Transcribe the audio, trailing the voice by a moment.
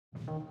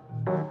Hello,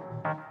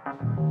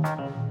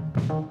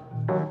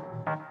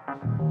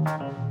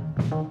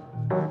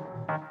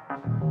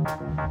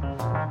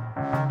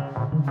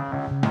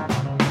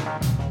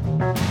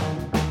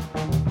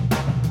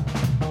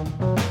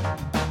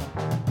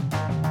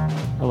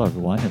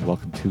 everyone, and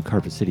welcome to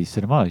Carpet City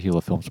Cinema, a Hilo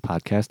Films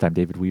podcast. I'm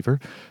David Weaver,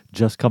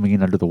 just coming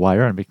in under the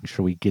wire and making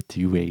sure we get to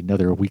you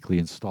another weekly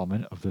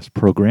installment of this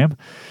program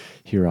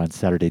here on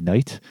Saturday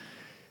night.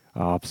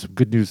 Some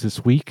good news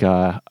this week.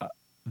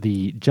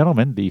 The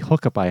gentleman, the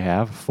hookup I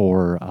have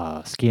for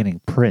scanning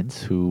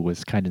prints, who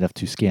was kind enough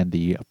to scan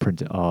the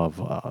print of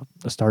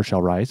A Star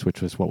Shall Rise,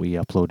 which was what we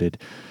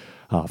uploaded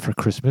for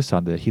Christmas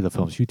on the Hilo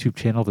Films YouTube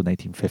channel, the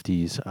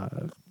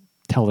 1950s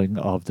telling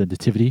of the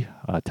Nativity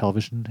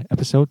television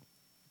episode.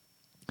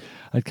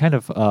 I'd kind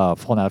of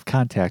fallen out of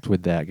contact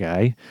with that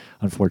guy.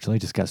 Unfortunately,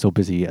 just got so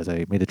busy as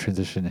I made the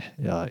transition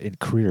in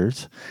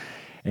careers.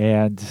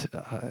 And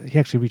he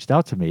actually reached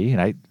out to me,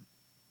 and I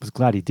was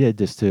glad he did,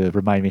 just to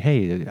remind me,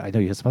 hey, I know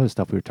you had some other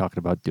stuff we were talking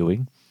about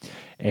doing.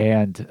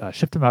 And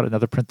shipped him out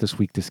another print this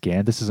week to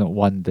scan. This isn't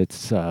one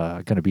that's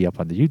going to be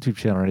up on the YouTube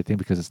channel or anything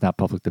because it's not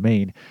public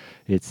domain.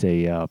 It's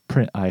a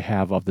print I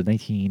have of the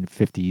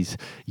 1950s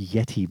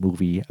Yeti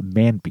movie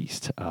Man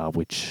Beast,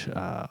 which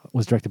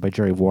was directed by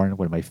Jerry Warren,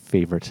 one of my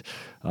favorite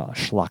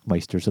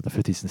schlockmeisters of the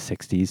 50s and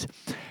 60s.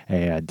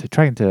 And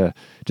trying to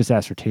just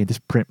ascertain, this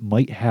print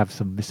might have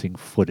some missing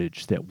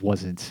footage that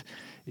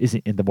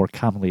isn't in the more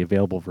commonly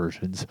available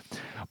versions.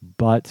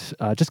 But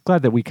just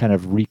glad that we kind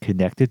of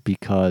reconnected,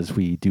 because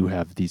we do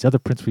have these other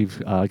prints we've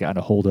gotten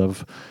a hold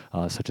of,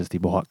 such as the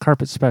Mohawk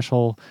Carpet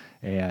Special.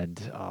 And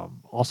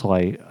also,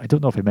 I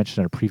don't know if I mentioned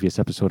in a previous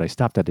episode, I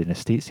stopped at an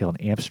estate sale in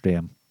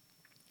Amsterdam,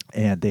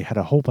 and they had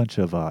a whole bunch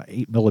of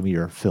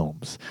 8mm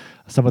films.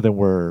 Some of them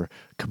were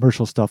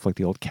commercial stuff, like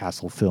the old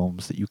Castle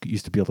films that you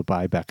used to be able to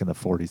buy back in the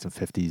 40s and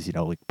 50s, you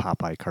know, like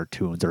Popeye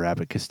cartoons or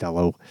Abbott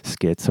Costello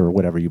skits or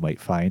whatever you might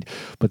find.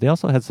 But they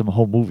also had some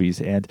home movies,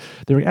 and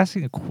they were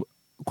asking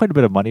quite a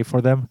bit of money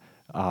for them.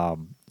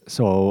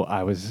 So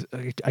I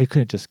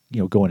couldn't just,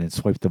 go in and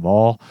swipe them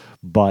all,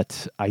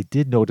 but I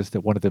did notice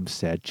that one of them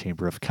said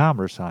Chamber of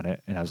Commerce on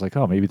it, and I was like,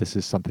 oh, maybe this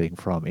is something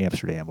from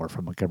Amsterdam or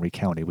from Montgomery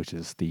County, which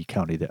is the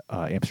county that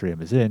Amsterdam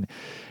is in.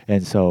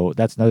 And so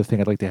that's another thing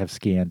I'd like to have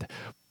scanned.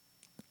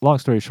 Long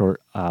story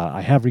short,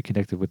 I have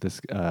reconnected with this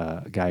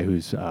guy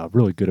who's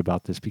really good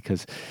about this,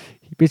 because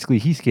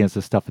he scans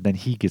the stuff and then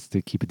he gets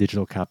to keep a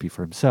digital copy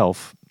for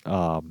himself.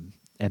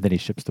 And then he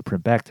ships the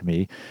print back to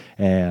me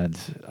and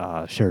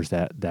shares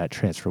that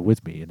transfer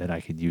with me. And then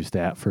I can use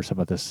that for some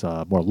of this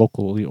more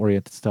locally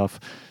oriented stuff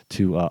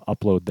to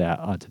upload that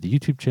onto the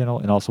YouTube channel.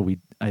 And also,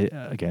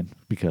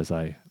 because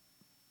I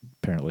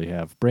apparently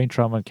have brain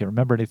trauma and can't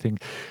remember anything,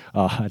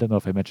 I don't know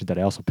if I mentioned that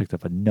I also picked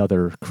up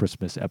another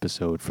Christmas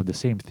episode from the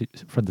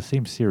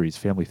same series,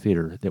 Family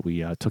Theater, that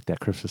we took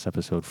that Christmas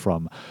episode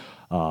from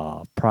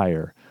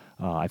prior.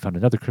 I found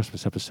another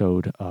Christmas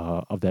episode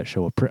of that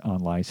show, a print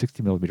online,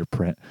 60mm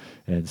print.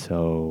 And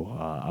so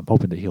I'm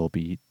hoping that he'll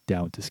be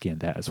down to scan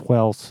that as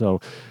well. So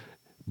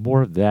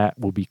more of that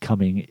will be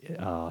coming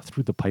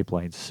through the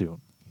pipeline soon.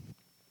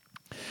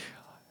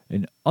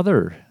 And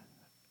other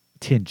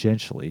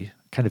tangentially,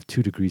 kind of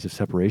 2 degrees of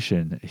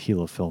separation,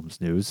 Hilo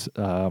Films news.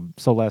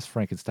 So Last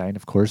Frankenstein,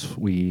 of course,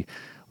 we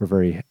were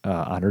very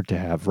honored to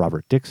have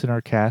Richard Dix in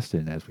our cast.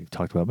 And as we've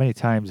talked about many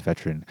times,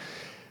 veteran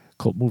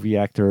cult movie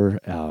actor,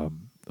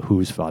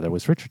 whose father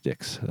was Richard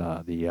Dix,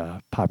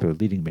 the popular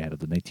leading man of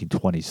the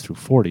 1920s through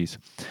 40s.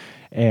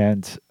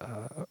 And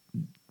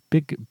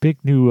big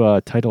new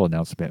title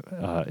announcement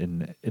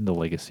in the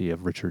legacy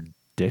of Richard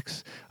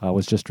Dix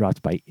was just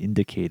dropped by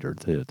Indicator,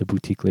 the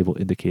boutique label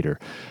Indicator.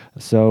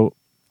 So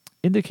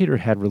Indicator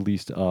had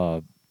released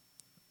a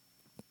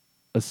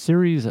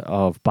series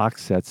of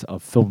box sets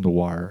of film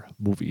noir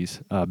movies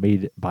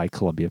made by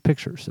Columbia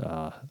Pictures,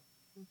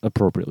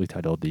 appropriately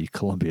titled the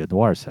Columbia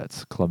Noir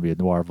sets. Columbia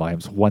Noir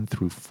volumes 1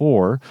 through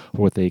 4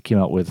 were what they came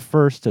out with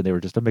first, and they were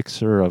just a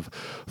mixture of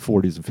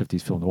 40s and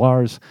 50s film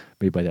noirs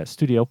made by that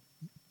studio.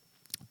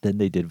 Then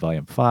they did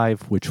volume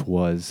 5, which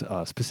was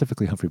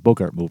specifically Humphrey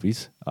Bogart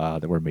movies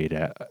that were made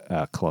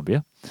at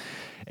Columbia.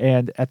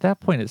 And at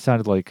that point, it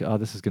sounded like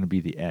this is going to be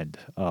the end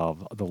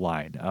of the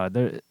line.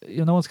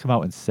 No one's come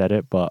out and said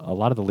it, but a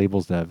lot of the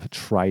labels that have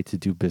tried to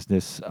do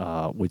business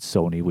with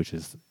Sony, which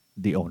is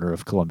the owner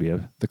of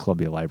Columbia, the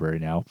Columbia Library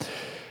now,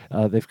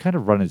 they've kind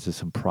of run into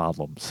some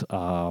problems.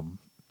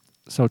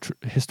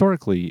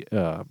 Historically,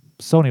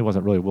 Sony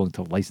wasn't really willing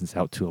to license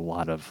out to a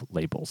lot of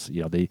labels.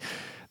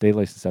 They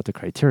licensed out to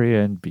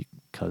Criterion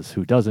because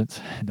who doesn't?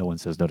 No one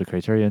says no to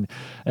Criterion.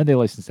 And they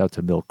licensed out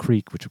to Mill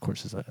Creek, which of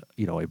course is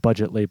a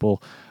budget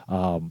label.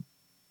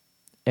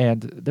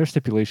 And their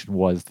stipulation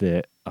was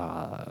that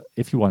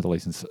if you wanted to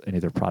license any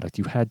of their product,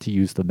 you had to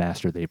use the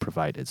master they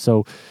provided.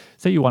 So,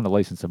 say you want to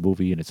license a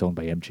movie and it's owned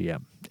by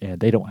MGM, and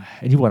they don't,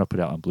 and you want to put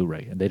it out on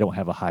Blu-ray, and they don't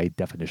have a high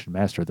definition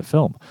master of the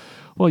film.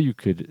 Well, you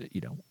could,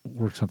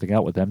 work something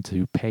out with them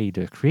to pay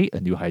to create a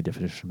new high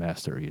definition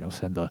master.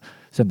 Send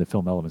the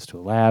film elements to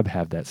a lab,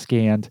 have that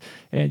scanned,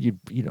 and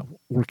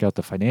work out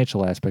the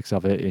financial aspects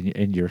of it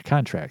in your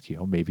contract.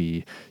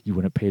 Maybe you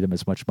wouldn't pay them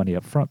as much money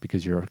up front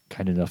because you're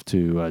kind enough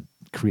to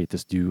create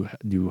this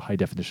new high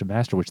definition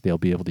master, which they'll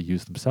be able to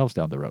use themselves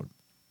down the road.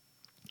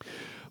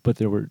 But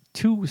there were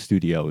two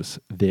studios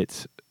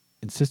that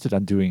insisted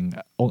on doing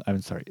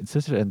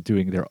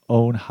their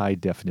own high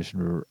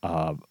definition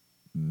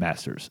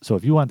masters. So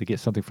if you wanted to get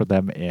something from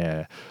them,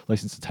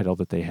 license the title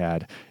that they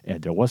had,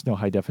 and there was no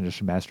high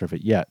definition master of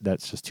it yet,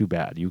 that's just too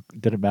bad. You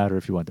didn't matter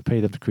if you wanted to pay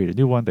them to create a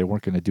new one; they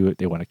weren't going to do it.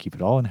 They want to keep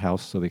it all in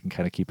house, so they can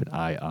kind of keep an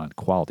eye on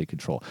quality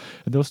control.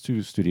 And those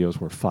two studios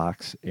were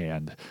Fox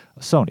and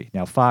Sony.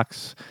 Now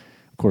Fox,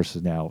 of course,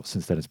 is now,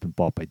 since then, it's been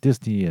bought by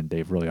Disney, and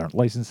they really aren't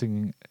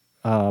licensing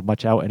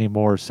much out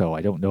anymore. So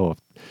I don't know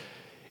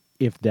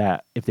if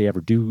they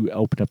ever do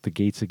open up the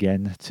gates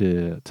again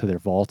to their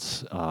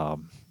vaults.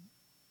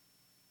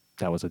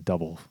 That was a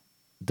double.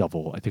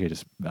 I think I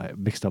just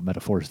mixed up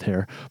metaphors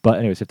there. But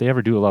anyways, if they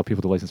ever do allow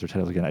people to license their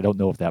titles again, I don't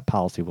know if that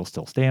policy will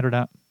still stand or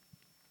not.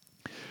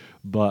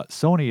 But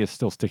Sony is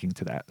still sticking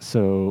to that.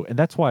 So, and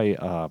that's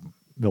why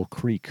Mill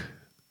Creek,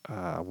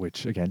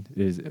 which again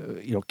is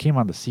came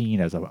on the scene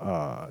as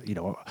a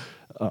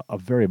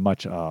very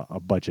much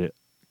a budget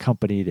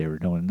company. They were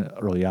known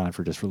early on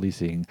for just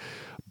releasing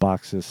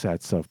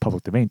sets of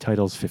public domain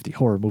titles, 50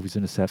 horror movies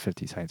in a set,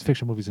 50 science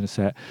fiction movies in a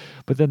set.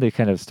 But then they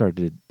kind of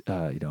started,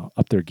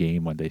 up their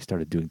game when they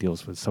started doing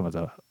deals with some of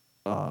the,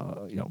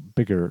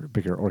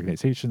 bigger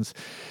organizations,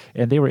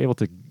 and they were able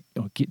to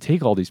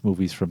take all these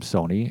movies from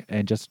Sony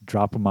and just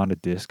drop them on a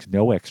disc,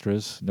 no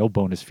extras, no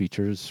bonus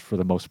features for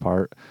the most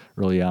part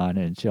early on,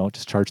 and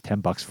just charge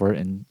 $10 for it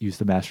and use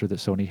the master that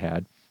Sony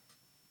had.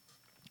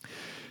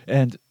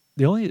 And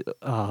the only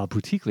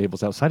boutique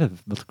labels outside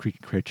of Mill Creek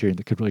and Criterion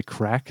that could really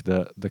crack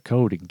the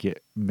code and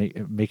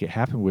make it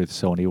happen with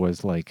Sony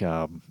was like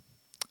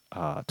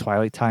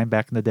Twilight Time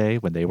back in the day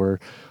when they were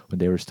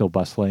still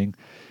bustling,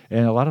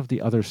 and a lot of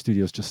the other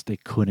studios they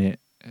couldn't.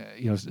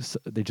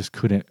 They just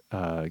couldn't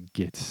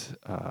get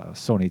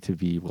Sony to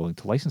be willing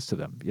to license to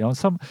them.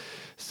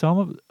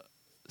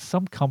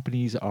 Some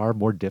companies are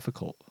more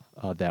difficult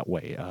that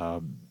way.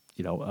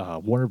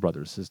 Warner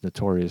Brothers is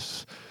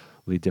notoriously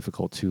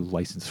difficult to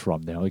license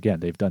from. Now, again,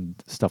 they've done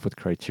stuff with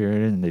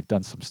Criterion and they've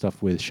done some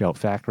stuff with Shout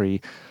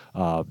Factory,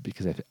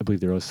 because I believe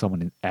there was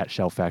someone at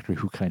Shout Factory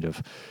who kind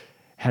of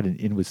had an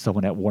in with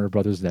someone at Warner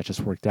Brothers, and that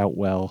just worked out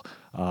well.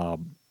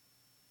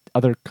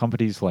 Other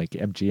companies like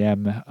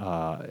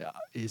MGM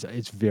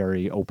is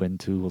very open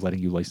to letting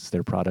you license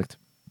their product.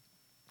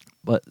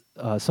 But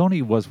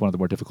Sony was one of the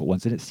more difficult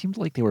ones, and it seemed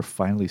like they were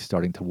finally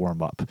starting to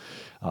warm up.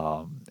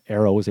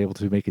 Arrow was able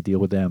to make a deal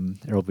with them,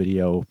 Arrow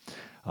Video.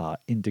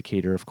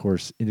 Indicator, of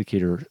course,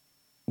 Indicator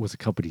was a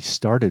company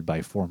started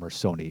by former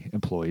Sony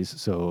employees.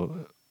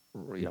 So,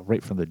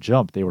 right from the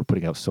jump, they were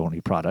putting out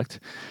Sony product.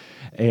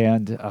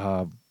 And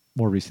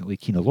more recently,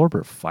 Kino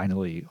Lorber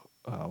finally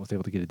was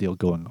able to get a deal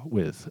going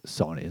with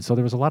Sony. And so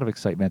there was a lot of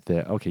excitement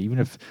that, okay, even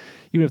if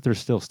they're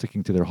still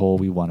sticking to their whole,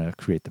 we want to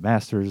create the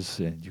masters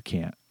and you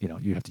can't,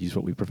 you have to use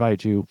what we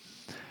provide you.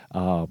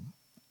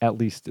 At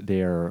least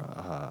they're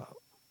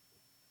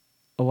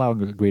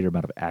allowing a greater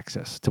amount of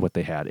access to what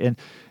they had. And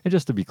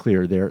just to be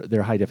clear,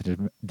 their high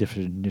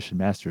definition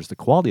masters, the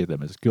quality of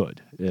them is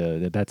good.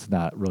 That's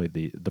not really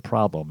the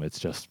problem. It's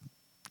just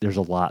there's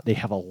a lot. They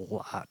have a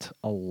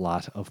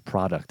lot of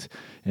product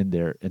in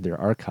their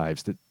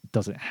archives that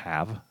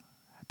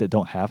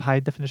don't have high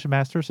definition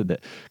masters, and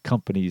that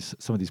companies,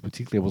 some of these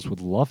boutique labels,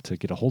 would love to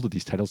get a hold of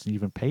these titles and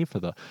even pay for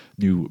the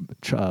new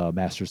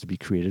masters to be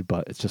created,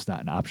 but it's just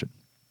not an option.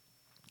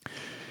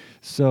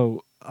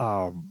 So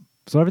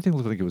everything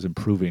looked like it was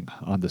improving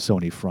on the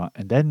Sony front,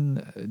 and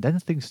then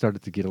things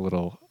started to get a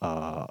little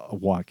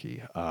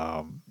wonky.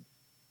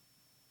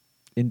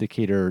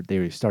 Indicator,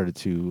 they started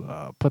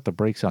to put the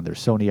brakes on their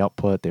Sony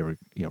output. They were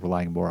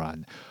relying more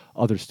on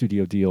other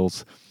studio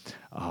deals.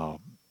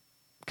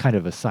 Kind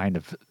of a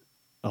sign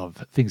of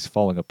things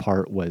falling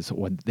apart was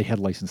when they had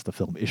licensed the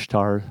film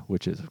Ishtar,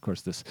 which is, of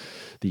course,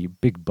 the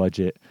big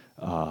budget,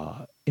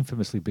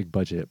 infamously big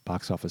budget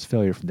box office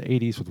failure from the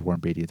 80s with Warren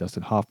Beatty and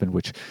Dustin Hoffman,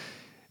 which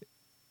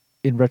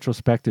in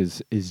retrospect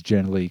is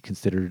generally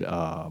considered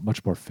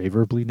much more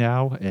favorably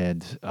now.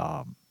 And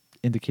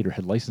Indicator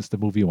had licensed the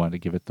movie, wanted to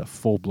give it the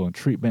full-blown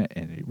treatment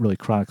and really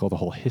chronicle the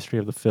whole history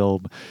of the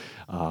film.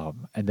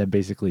 And then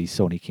basically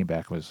Sony came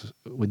back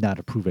would not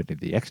approve any of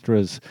the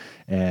extras.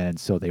 And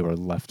so they were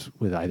left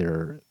with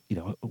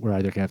we're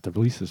either going to have to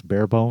release this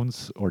bare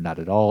bones or not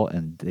at all.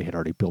 And they had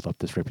already built up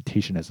this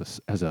reputation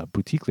as a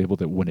boutique label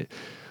that wouldn't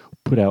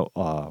put out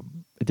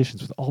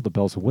editions with all the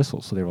bells and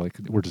whistles. So they were like,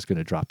 we're just going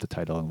to drop the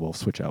title and we'll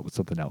switch out with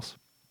something else.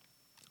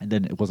 And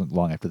then it wasn't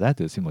long after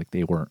that it seemed like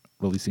they weren't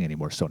releasing any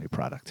more Sony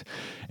product.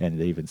 And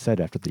they even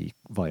said after the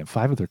Volume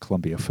 5 of their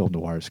Columbia Film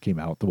Noirs came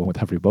out, the one with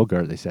Humphrey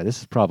Bogart, they said, this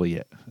is probably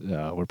it.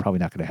 We're probably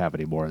not going to have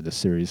any more of this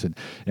series. And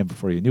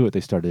before you knew it,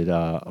 they started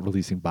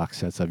releasing box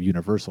sets of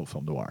Universal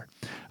Film Noir.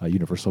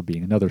 Universal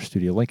being another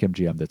studio like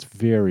MGM that's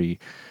very,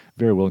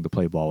 very willing to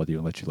play ball with you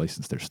and let you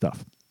license their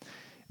stuff.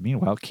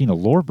 Meanwhile, Kino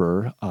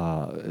Lorber,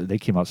 they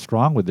came out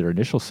strong with their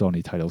initial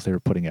Sony titles they were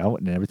putting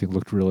out, and everything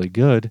looked really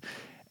good.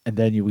 And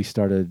then we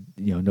started,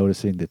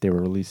 noticing that they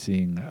were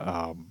releasing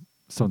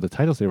some of the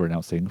titles they were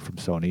announcing from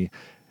Sony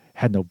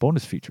had no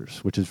bonus features,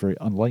 which is very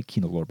unlike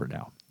Kino Lorber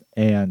now.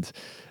 And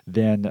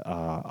then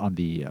on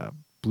the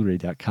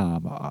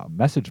Blu-ray.com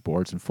message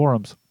boards and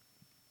forums,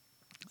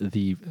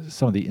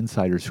 some of the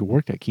insiders who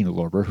worked at Kino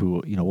Lorber,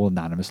 who will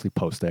anonymously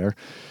post there,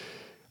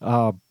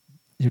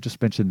 you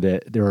just mentioned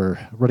that they were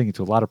running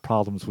into a lot of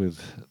problems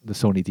with the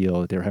Sony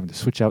deal. They were having to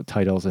switch out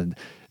titles, and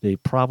they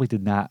probably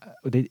did not.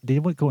 They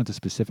wouldn't go into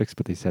specifics,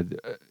 but they said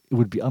it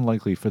would be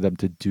unlikely for them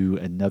to do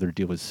another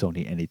deal with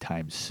Sony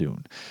anytime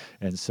soon.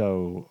 And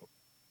so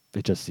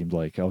it just seemed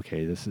like,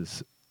 okay, this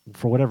is,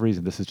 for whatever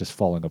reason, this is just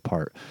falling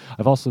apart.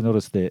 I've also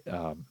noticed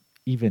that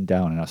even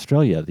down in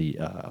Australia, the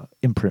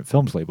Imprint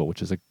Films label,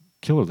 which is a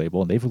killer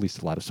label, and they've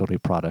released a lot of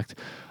Sony product.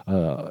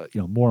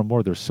 More and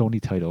more their Sony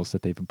titles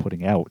that they've been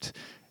putting out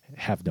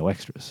have no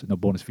extras, no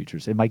bonus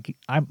features. And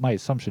my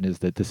assumption is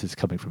that this is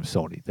coming from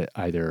Sony, that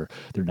either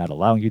they're not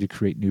allowing you to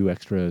create new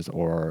extras,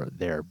 or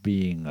they're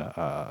being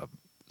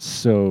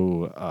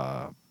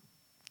so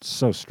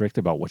strict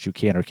about what you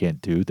can or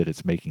can't do that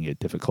it's making it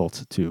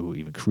difficult to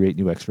even create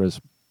new extras.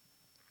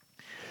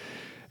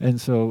 And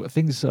so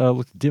things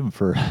look dim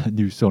for a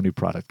new Sony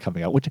product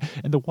coming out.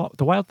 And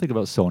the wild thing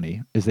about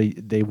Sony is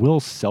they will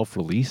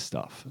self-release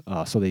stuff.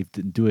 So they've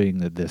been doing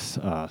this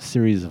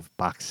series of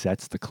box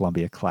sets, the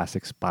Columbia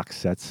Classics box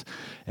sets,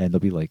 and there'll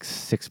be like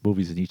 6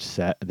 movies in each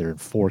set. And they're in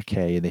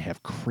 4K, and they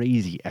have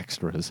crazy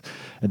extras,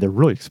 and they're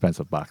really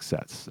expensive box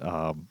sets.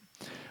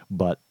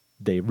 But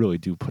they really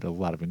do put a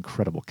lot of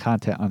incredible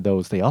content on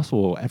those. They also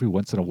will, every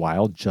once in a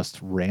while, just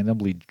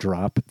randomly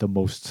drop the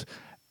most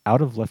out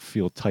of left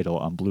field title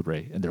on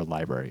Blu-ray in their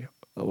library.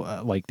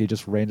 Like they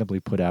just randomly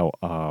put out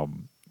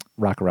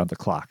Rock Around the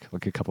Clock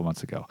like a couple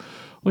months ago,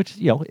 which,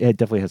 it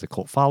definitely has a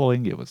cult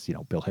following. It was,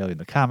 Bill Haley and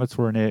the Comets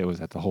were in it. It was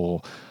at the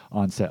whole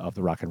onset of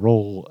the rock and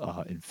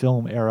roll in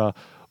film era,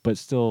 but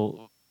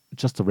still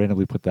just to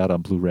randomly put that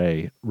on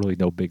Blu-ray, really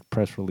no big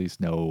press release,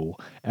 no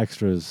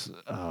extras.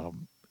 It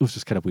was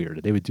just kind of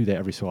weird. They would do that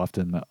every so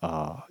often,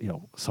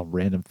 some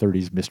random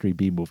 30s mystery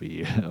B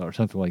movie or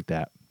something like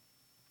that.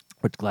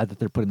 We're glad that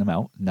they're putting them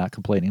out, not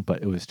complaining,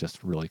 but it was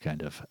just really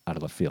kind of out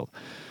of left field.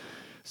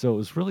 So it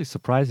was really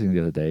surprising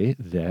the other day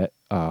that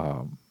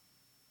I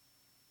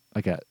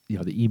got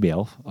the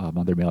email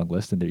on their mailing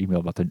list and their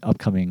email about their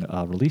upcoming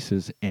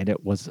releases, and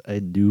it was a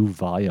new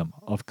volume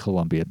of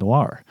Columbia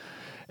Noir.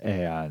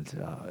 And,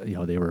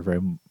 they were very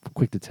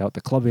quick to tout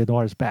the Columbia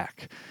Noir is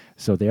back.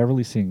 So they are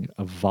releasing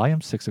a Volume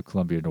 6 of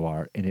Columbia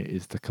Noir, and it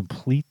is the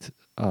complete,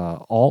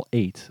 all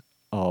 8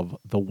 of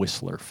the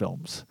Whistler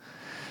films.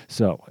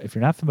 So, if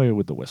you're not familiar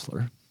with The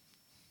Whistler,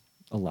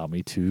 allow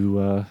me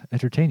to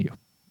entertain you.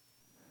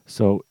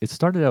 So, it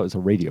started out as a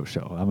radio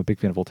show. I'm a big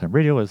fan of old-time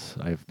radio, as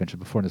I've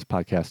mentioned before in this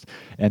podcast.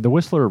 And The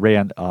Whistler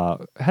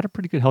had a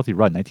pretty good, healthy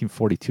run,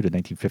 1942 to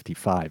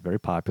 1955, very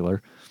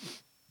popular.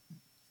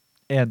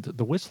 And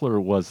The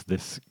Whistler was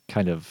this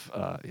kind of,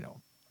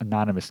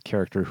 anonymous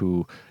character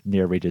who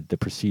narrated the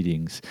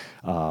proceedings.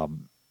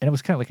 And it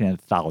was kind of like an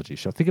anthology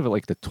show. Think of it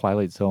like The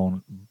Twilight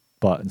Zone,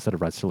 but instead of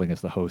Rod Serling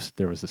as the host,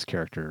 there was this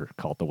character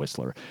called the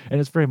Whistler.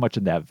 And it's very much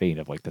in that vein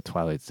of like the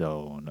Twilight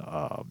Zone,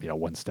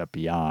 One Step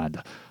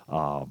Beyond.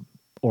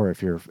 Or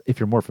if you're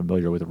more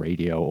familiar with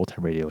radio,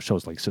 old-time radio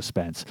shows like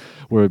Suspense,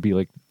 where it would be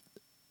like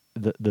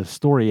the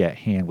story at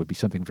hand would be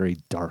something very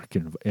dark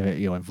and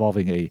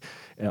involving a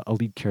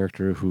lead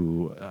character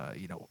who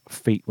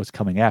fate was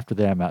coming after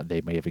them. They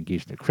may have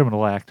engaged in a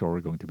criminal act or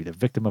were going to be the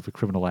victim of a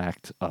criminal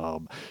act.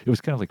 It was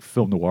kind of like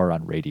film noir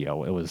on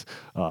radio. It was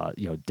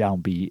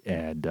downbeat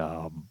and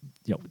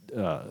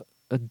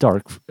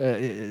dark.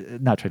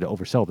 Not trying to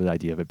oversell the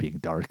idea of it being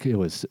dark. It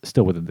was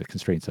still within the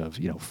constraints of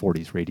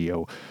 40s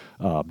radio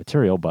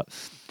material, but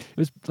it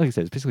was, like I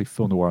said, it's basically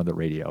film noir on the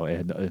radio.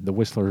 And the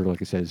Whistler,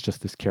 like I said, is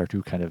just this character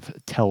who kind of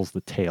tells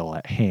the tale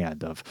at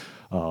hand of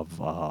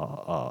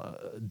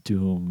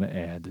doom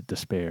and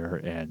despair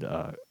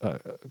and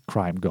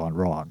crime gone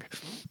wrong.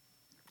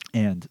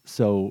 And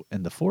so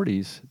in the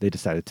 40s, they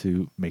decided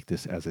to make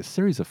this as a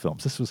series of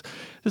films. This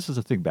was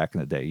a thing back in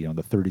the day, in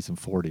the 30s and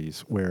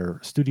 40s, where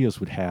studios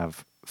would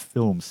have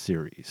film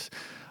series.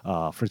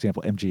 For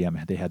example,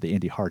 MGM, they had the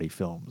Andy Hardy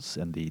films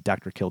and the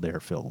Dr. Kildare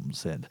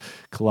films, and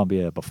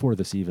Columbia, before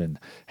this even,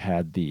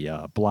 had the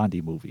Blondie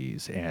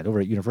movies. And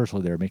over at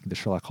Universal, they were making the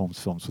Sherlock Holmes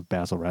films with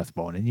Basil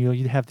Rathbone. And,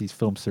 you'd have these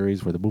film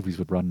series where the movies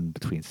would run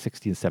between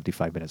 60 and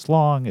 75 minutes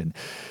long, and,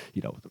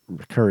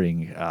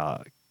 recurring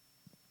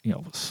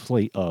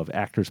slate of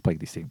actors playing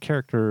these same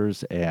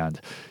characters.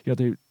 And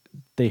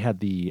they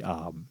had the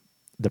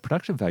the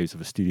production values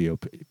of a studio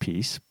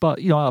piece, but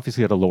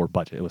obviously at a lower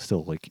budget. It was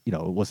still like it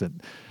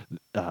wasn't.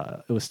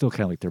 It was still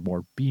kind of like their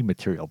more B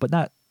material, but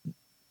not.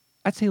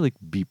 I'd say like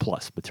B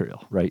plus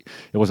material, right?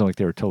 It wasn't like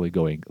they were totally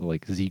going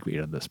like Z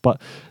grade on this,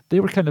 but they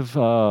were kind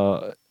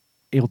of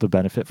able to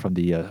benefit from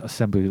the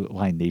assembly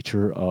line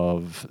nature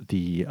of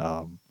the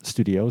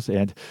studios,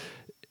 and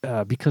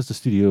because the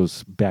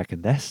studios back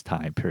in this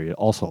time period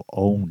also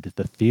owned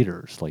the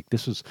theaters. Like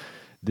this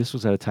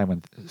was at a time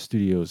when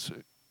studios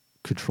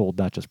controlled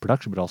not just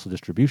production but also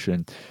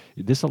distribution.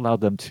 This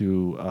allowed them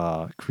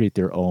to create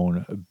their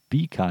own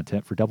B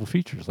content for double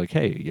features. Like,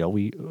 hey,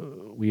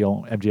 we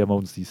own MGM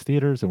owns these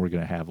theaters, and we're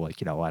going to have like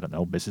I don't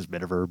know, Mrs.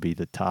 Miniver be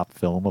the top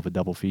film of a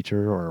double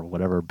feature or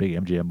whatever big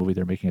MGM movie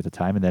they're making at the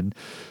time, and then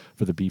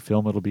for the B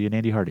film it'll be an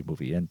Andy Hardy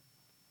movie. And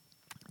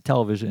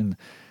television,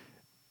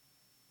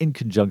 in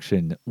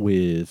conjunction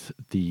with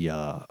the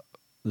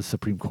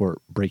Supreme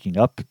Court breaking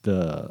up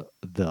the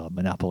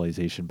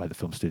monopolization by the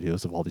film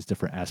studios of all these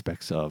different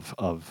aspects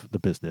of the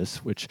business,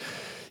 which,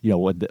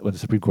 when the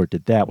Supreme Court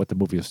did that, what the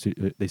movie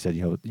they said,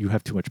 you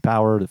have too much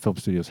power. The film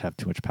studios have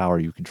too much power.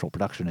 You control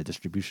production and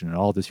distribution and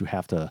all this. You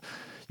have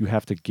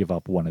to give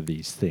up one of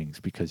these things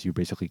because you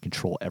basically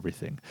control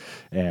everything.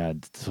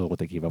 And so what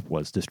they gave up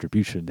was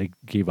distribution. They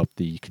gave up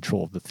the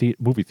control of the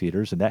movie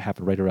theaters, and that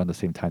happened right around the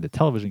same time that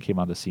television came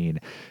on the scene.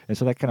 And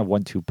so that kind of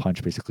 1-2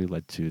 punch basically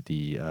led to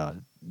the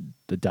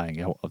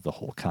dying out of the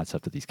whole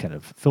concept of these kind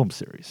of film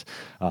series.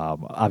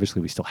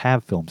 Obviously, we still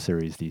have film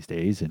series these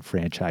days and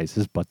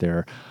franchises, but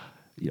they're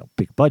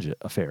big budget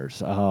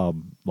affairs,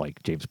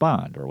 like James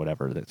Bond or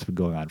whatever, that's been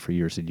going on for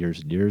years and years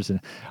and years. And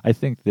I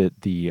think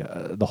that the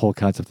whole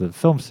concept of the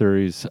film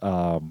series,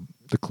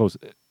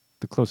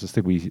 the closest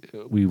thing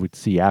we would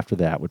see after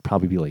that would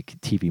probably be like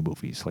TV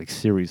movies, like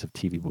series of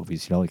TV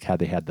movies. Like how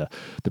they had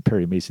the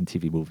Perry Mason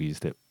TV movies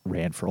that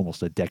ran for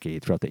almost a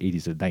decade throughout the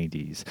 80s and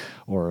 90s,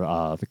 or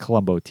the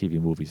Columbo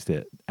TV movies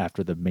that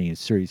after the main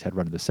series had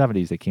run in the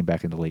 70s, they came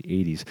back in the late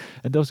 80s.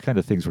 And those kind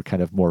of things were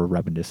kind of more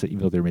reminiscent,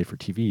 even though they were made for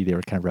TV, they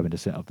were kind of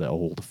reminiscent of the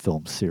old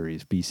film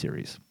series, B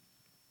series.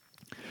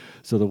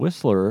 So The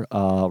Whistler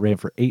ran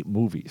for 8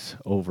 movies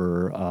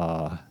over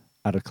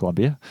out of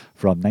Columbia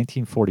from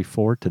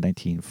 1944 to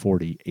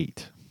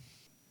 1948.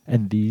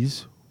 And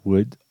these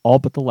would, all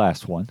but the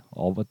last one,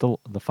 all but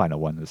the final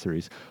one in the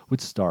series, would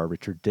star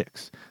Richard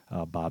Dix,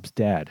 Bob's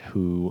dad,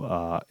 who,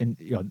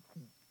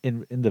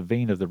 in the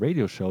vein of the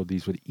radio show,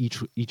 these would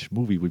each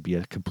movie would be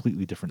a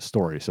completely different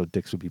story. So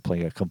Dix would be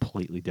playing a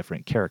completely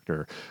different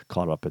character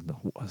caught up in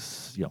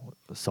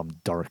some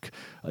dark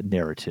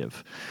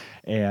narrative,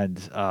 and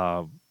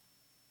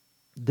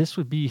this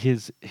would be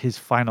his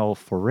final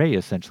foray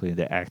essentially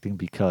into acting,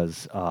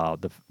 because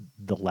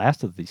the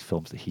last of these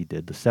films that he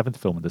did, the 7th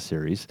film in the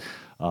series,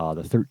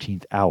 the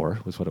 13th Hour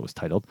was what it was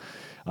titled,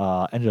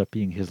 ended up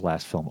being his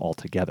last film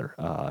altogether.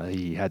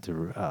 He had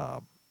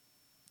to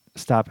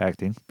stop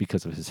acting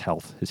because of his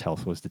health. His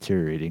health was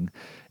deteriorating,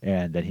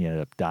 and then he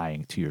ended up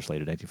dying 2 years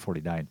later,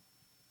 1949.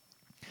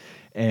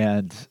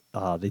 And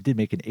they did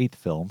make an 8th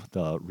film,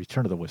 The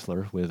Return of the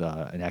Whistler, with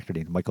an actor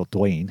named Michael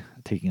Duane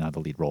taking on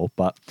the lead role.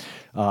 But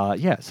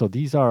so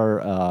these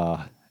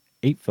are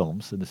 8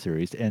 films in the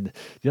series. And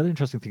the other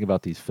interesting thing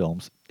about these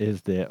films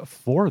is that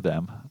 4 of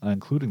them,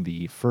 including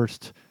the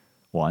first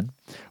one,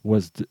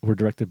 were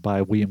directed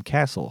by William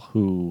Castle,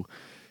 who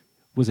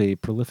was a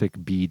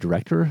prolific B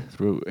director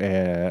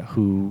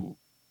who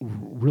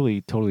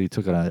really totally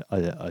took on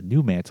a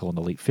new mantle in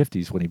the late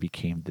 50s when he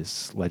became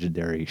this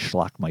legendary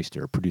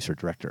Schlockmeister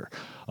producer-director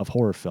of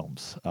horror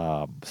films,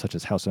 such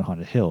as House on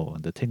Haunted Hill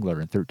and The Tingler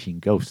and 13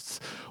 Ghosts,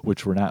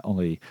 which were not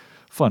only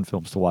fun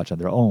films to watch on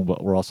their own,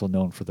 but were also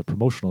known for the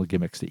promotional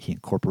gimmicks that he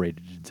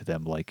incorporated into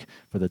them, like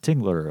for The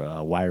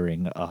Tingler,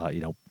 wiring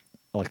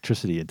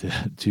electricity into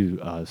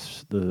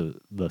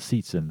the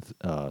seats in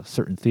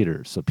certain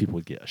theaters, so people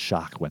would get a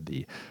shock when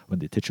the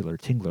titular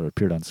Tingler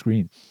appeared on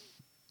screen.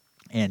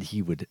 And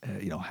he would,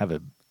 have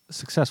a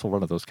successful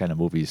run of those kind of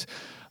movies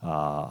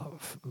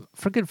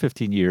for a good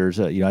 15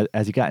 years.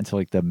 As he got into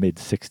like the mid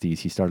 60s,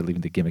 he started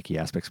leaving the gimmicky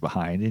aspects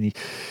behind,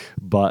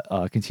 but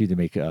continued to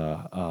make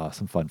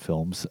some fun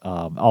films.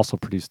 Also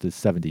produced the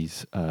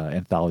 70s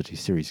anthology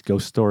series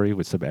Ghost Story,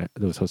 that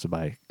was hosted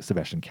by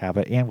Sebastian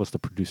Cava, and was the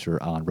producer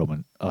on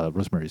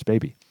Rosemary's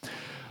Baby.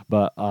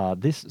 But a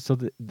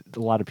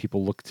lot of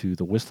people look to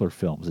the Whistler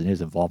films and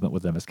his involvement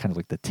with them as kind of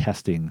like the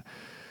testing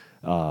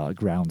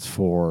grounds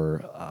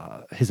for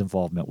his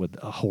involvement with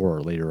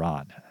horror later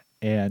on.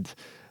 And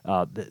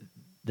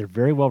they're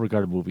very well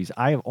regarded movies.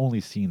 I have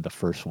only seen the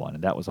first one,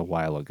 and that was a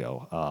while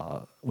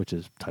ago, which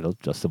is titled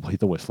just simply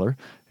The Whistler,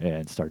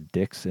 and starred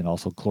Dix, and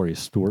also Gloria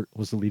Stewart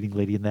was the leading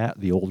lady in that,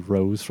 the old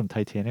Rose from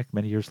Titanic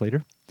many years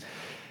later.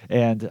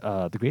 And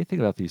the great thing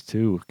about these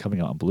two coming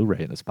out on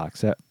Blu-ray in this box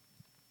set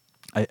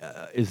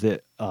is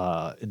that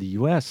in the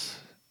U.S.,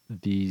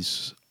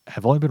 these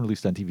have only been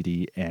released on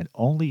DVD, and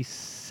only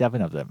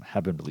 7 of them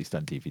have been released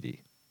on DVD.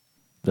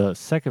 The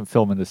second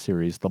film in the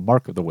series, The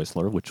Mark of the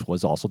Whistler, which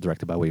was also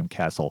directed by William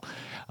Castle,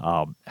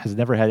 has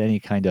never had any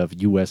kind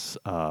of U.S.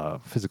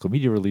 Physical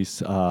media release.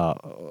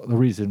 The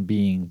reason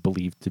being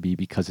believed to be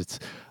because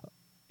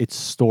its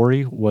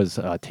story was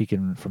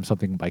taken from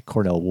something by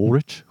Cornell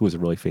Woolrich, who was a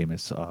really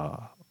famous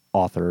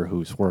author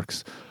whose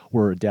works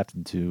were adapted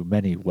into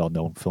many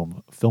well-known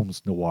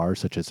films noir,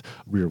 such as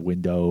Rear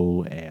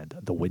Window and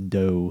The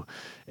Window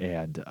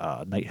and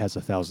Night Has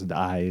a Thousand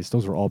Eyes.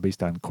 Those were all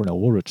based on Cornell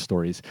Woolrich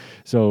stories.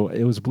 So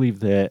it was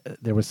believed that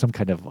there was some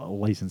kind of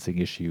licensing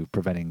issue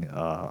preventing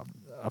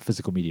a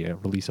physical media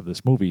release of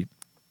this movie.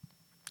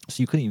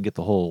 So you couldn't even get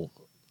the whole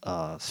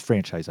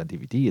franchise on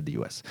DVD in the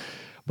U.S.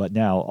 But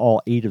now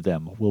all 8 of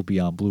them will be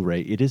on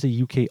Blu-ray. It is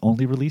a UK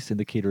only release.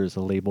 Indicator is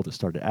a label that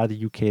started out of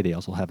the UK. They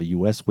also have a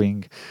US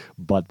wing,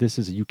 but this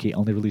is a UK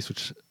only release,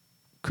 which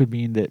could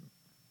mean that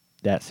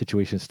that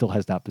situation still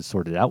has not been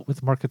sorted out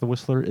with Mark of the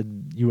Whistler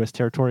in U.S.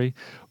 territory,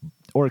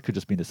 or it could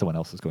just mean that someone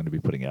else is going to be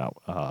putting it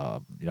out.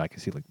 I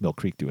can see like Mill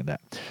Creek doing that.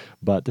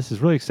 But this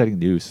is really exciting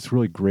news. It's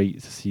really great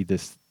to see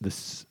this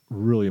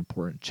really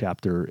important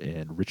chapter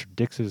in Richard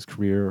Dix's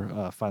career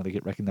finally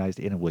get recognized,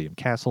 and in William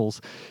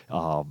Castle's.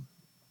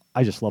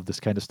 I just love this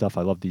kind of stuff.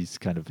 I love these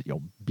kind of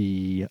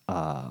B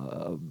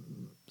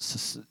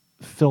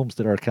films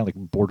that are kind of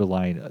like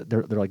borderline.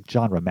 They're like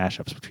genre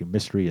mashups between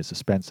mystery and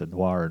suspense and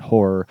noir and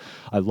horror.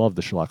 I love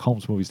the Sherlock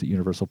Holmes movies that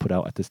Universal put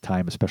out at this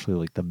time, especially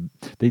like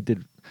they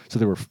did. So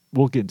they were.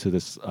 We'll get into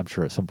this, I'm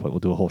sure, at some point.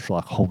 We'll do a whole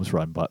Sherlock Holmes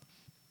run, but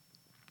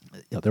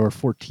there were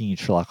 14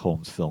 Sherlock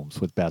Holmes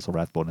films with Basil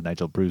Rathbone and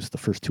Nigel Bruce. The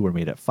first 2 were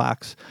made at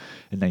Fox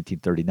in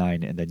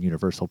 1939, and then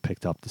Universal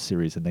picked up the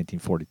series in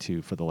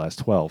 1942 for the last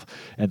 12.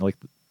 And like,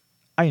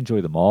 I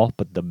enjoy them all,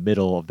 but the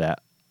middle of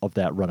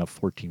that run of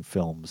 14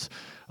 films,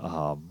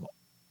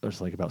 there's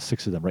like about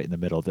 6 of them right in the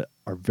middle that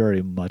are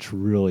very much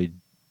really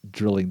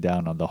drilling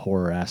down on the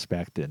horror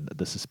aspect and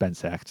the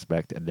suspense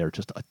aspect, and they're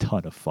just a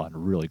ton of fun.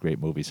 Really great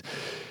movies.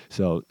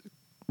 So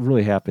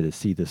really happy to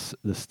see this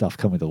stuff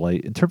coming to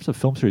light. In terms of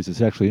film series,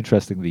 it's actually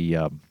interesting.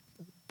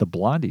 The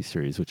Blondie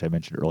series, which I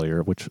mentioned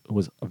earlier, which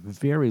was a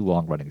very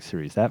long-running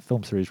series. That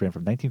film series ran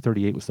from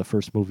 1938, was the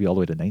first movie, all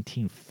the way to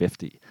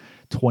 1950.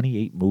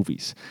 28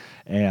 movies.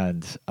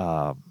 And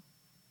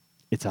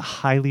it's a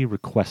highly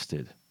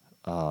requested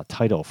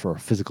title for a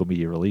physical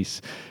media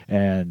release.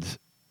 And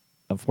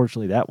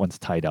unfortunately, that one's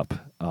tied up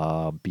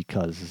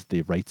because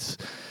the rights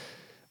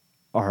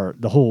are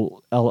the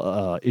whole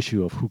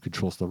issue of who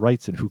controls the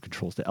rights and who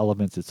controls the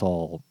elements. It's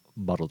all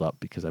muddled up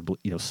because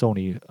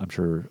Sony,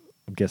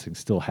 I'm guessing,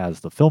 still has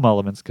the film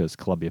elements because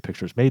Columbia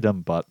Pictures made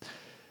them, but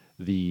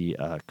the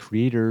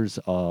creators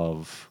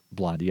of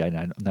Blondie, and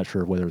I'm not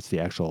sure whether it's the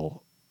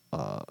actual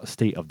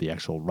estate of the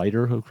actual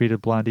writer who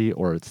created Blondie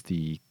or it's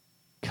the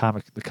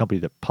company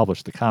that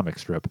published the comic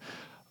strip,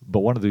 but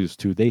one of those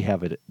two, they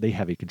have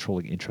a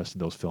controlling interest in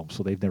those films,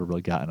 so they've never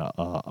really gotten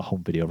a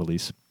home video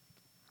release.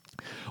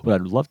 What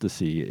I'd love to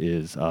see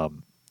is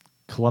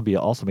Columbia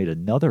also made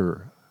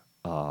another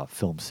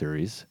film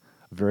series,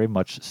 very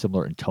much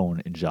similar in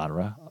tone and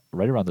genre,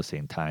 right around the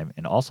same time,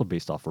 and also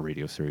based off a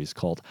radio series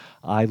called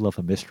I Love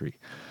a Mystery.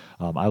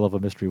 I Love a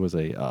Mystery was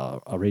a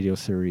radio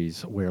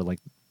series where, like,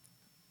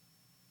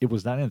 it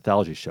was not an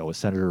anthology show. It was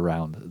centered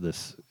around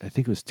this, I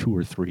think it was 2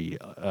 or 3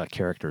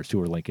 characters who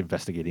were like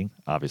investigating,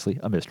 obviously,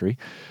 a mystery.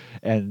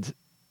 And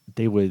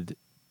they would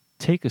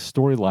take a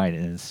storyline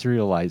and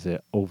serialize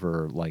it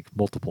over like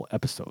multiple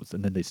episodes.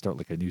 And then they start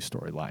like a new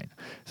storyline.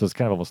 So it's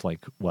kind of almost like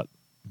what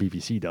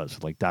BBC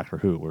does, like Doctor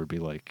Who, where it'd be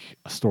like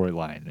a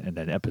storyline and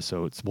then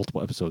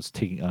multiple episodes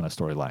taking on a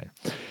storyline.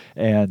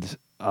 And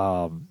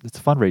it's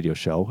a fun radio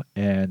show,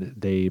 and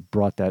they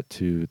brought that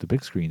to the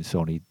big screen.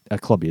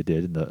 Columbia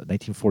did. In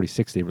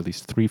 1946, they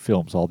released 3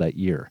 films all that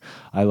year: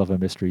 I Love a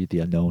Mystery, The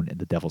Unknown, and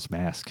The Devil's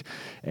Mask.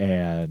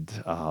 And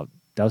that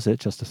was it,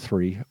 just the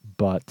 3.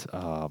 But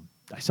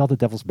I saw The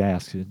Devil's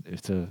Mask.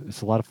 It's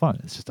a lot of fun.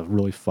 It's just a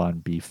really fun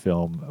B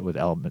film with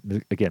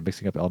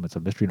mixing up elements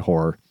of mystery and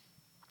horror.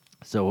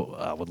 So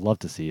I would love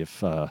to see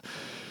if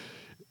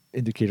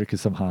Indicator could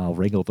somehow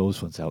wrangle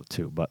those ones out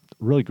too. But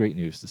really great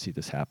news to see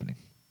this happening.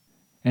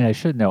 And I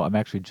should know, I'm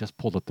actually just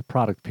pulled up the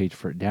product page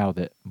for it now,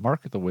 that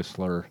Mark of the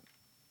Whistler,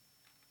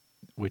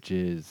 which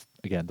is,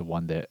 again, the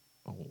one that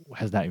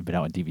has not even been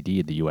out on DVD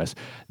in the U.S.,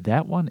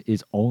 that one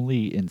is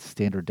only in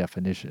standard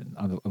definition,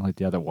 unlike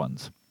the other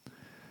ones.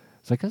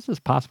 So I guess it's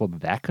possible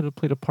that could have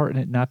played a part in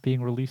it not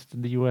being released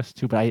in the U.S.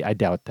 too, but I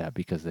doubt that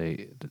because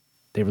they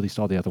released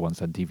all the other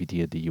ones on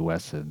DVD in the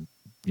U.S., and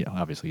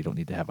obviously you don't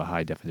need to have a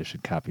high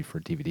definition copy for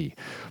DVD.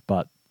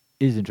 But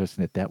it is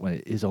interesting that one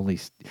is only,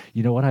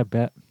 what I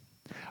bet?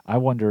 I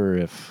wonder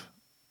if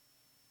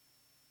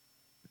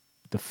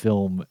the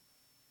film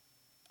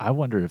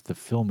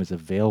is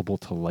available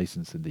to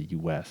license in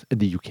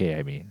the UK,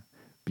 I mean,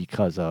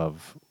 because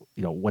of,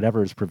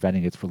 whatever is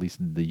preventing its release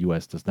in the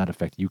US does not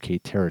affect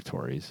UK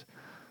territories.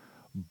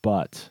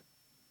 But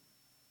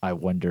I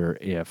wonder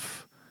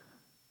if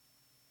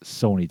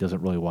Sony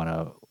doesn't really want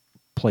to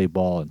play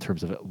ball in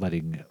terms of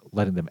letting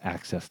them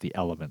access the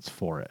elements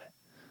for it.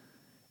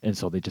 and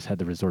so they just had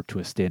to resort to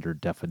a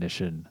standard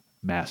definition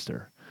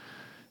master.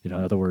 In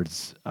other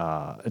words,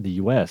 in the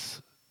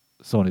U.S.,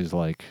 Sony's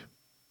like,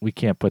 we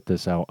can't put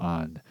this out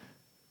on.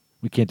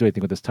 We can't do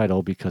anything with this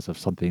title because of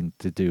something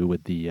to do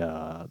with the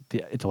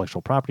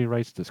intellectual property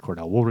rights, this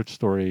Cornell Woolrich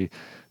story.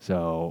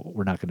 So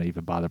we're not going to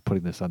even bother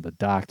putting this on the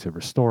dock to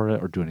restore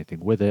it or do anything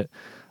with it.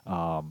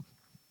 But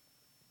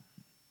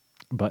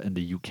in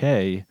the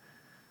UK,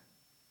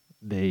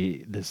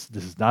 this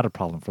is not a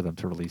problem for them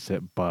to release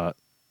it, but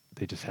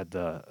they just had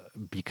to,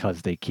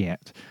 because they can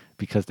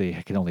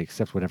only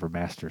accept whatever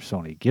master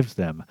Sony gives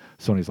them.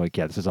 Sony's like,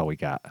 yeah, this is all we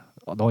got.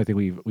 The only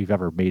thing we've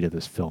ever made of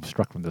this film,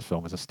 struck from this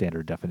film, is a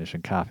standard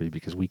definition copy,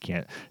 because we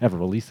can't ever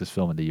release this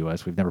film in the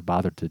U.S. We've never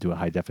bothered to do a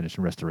high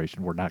definition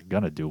restoration. We're not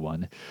gonna do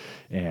one,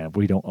 and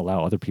we don't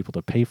allow other people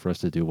to pay for us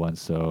to do one.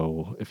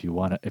 So if you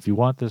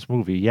want this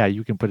movie, yeah,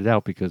 you can put it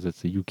out because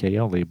it's the UK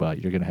only, but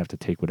you're gonna have to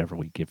take whatever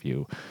we give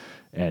you,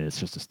 and it's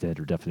just a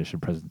standard definition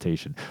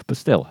presentation. But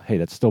still, hey,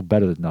 that's still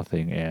better than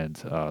nothing, and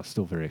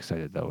still very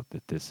excited though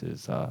that this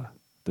is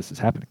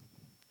happening.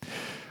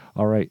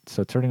 All right,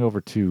 so turning over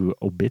to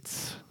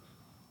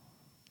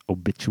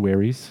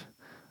obituaries.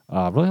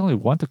 Really only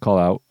one to call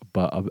out,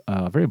 but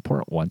a very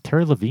important one.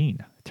 Terry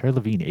Levene,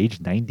 age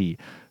 90,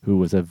 who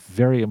was a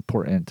very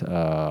important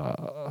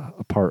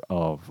part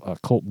of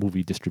cult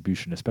movie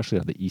distribution, especially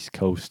on the East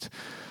Coast.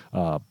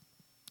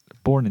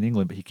 Born in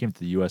England, but he came to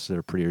the U.S. at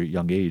a pretty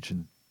young age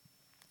and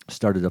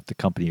started up the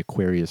company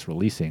Aquarius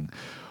Releasing,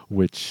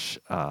 which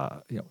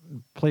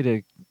played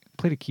a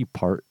key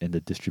part in the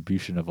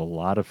distribution of a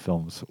lot of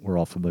films we're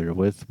all familiar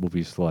with.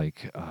 Movies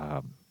like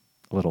a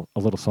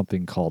little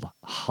something called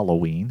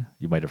Halloween.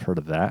 You might have heard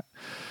of that.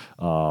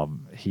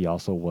 He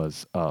also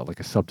was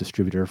like a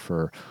sub-distributor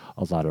for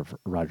a lot of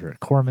Roger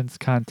Corman's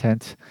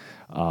content.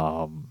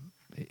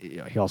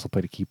 He also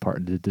played a key part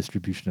in the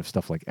distribution of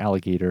stuff like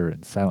Alligator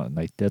and Silent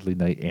Night, Deadly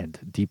Night, and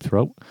Deep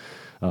Throat,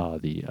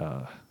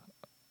 the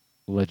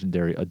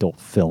legendary adult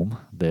film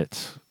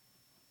that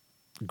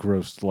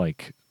grossed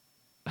like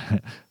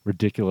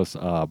ridiculous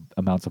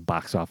amounts of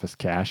box office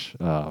cash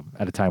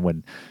at a time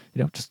when,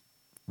 just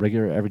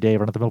regular, everyday,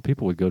 run-of-the-mill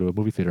people would go to a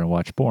movie theater and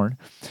watch porn.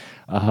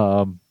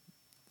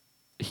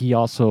 He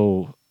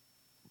also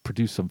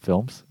produced some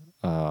films,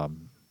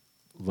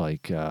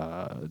 like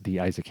the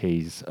Isaac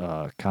Hayes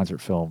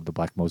concert film, The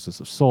Black Moses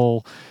of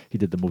Soul. He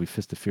did the movie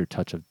Fist of Fear,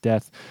 Touch of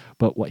Death.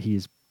 But what he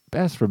is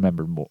best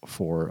remembered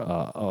for,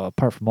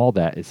 apart from all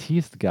that, is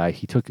he's the guy,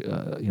 he took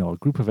a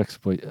group of a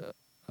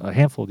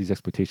handful of these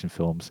exploitation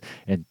films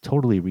and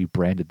totally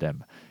rebranded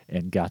them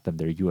and got them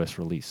their U.S.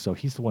 release. So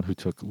he's the one who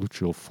took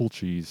Lucio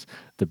Fulci's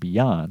The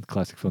Beyond,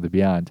 classic film The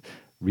Beyond,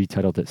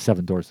 retitled it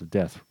Seven Doors of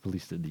Death,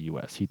 released in the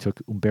U.S. He took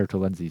Umberto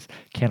Lenzi's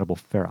Cannibal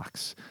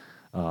Ferox,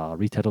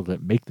 retitled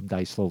it Make Them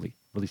Die Slowly,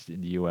 released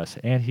in the U.S.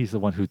 And he's the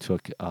one who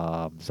took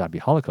Zombie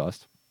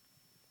Holocaust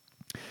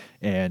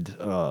and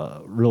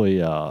really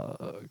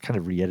kind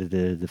of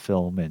re-edited the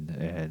film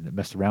and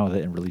messed around with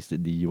it and released it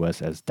in the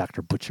U.S. as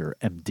Dr. Butcher,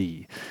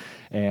 M.D.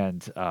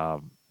 And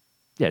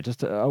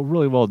just a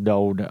really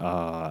well-known,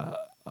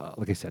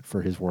 like I said,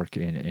 for his work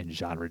in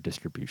genre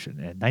distribution.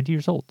 And 90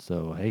 years old,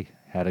 so hey,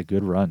 had a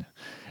good run.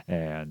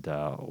 And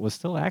was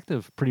still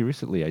active pretty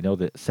recently. I know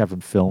that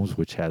Seven Films,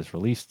 which has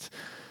released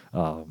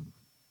the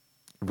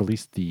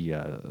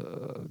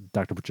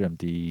Dr. Butcher,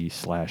 M.D. /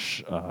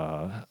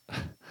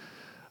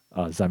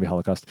 Zombie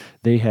Holocaust,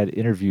 they had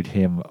interviewed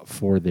him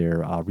for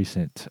their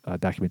recent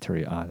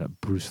documentary on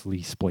Bruce Lee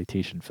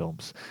exploitation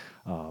films.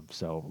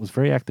 So was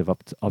very active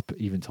up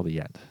even till the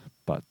end,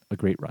 but a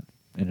great run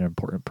and an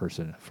important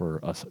person for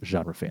us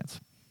genre fans.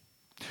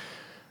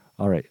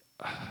 All right.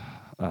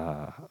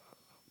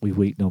 We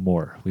wait no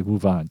more. We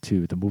move on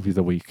to the movie of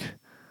the week,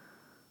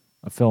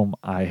 a film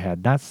I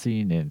had not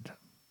seen in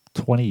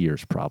 20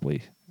 years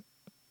probably,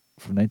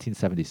 from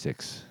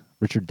 1976,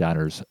 Richard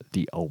Donner's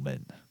The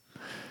Omen.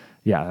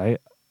 Yeah,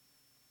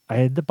 I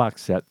had the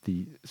box set.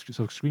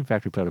 So Scream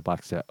Factory put out a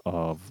box set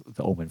of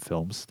the Omen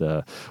films.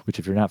 Which,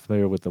 if you're not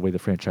familiar with the way the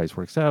franchise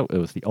works out, it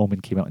was The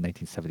Omen came out in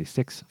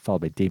 1976,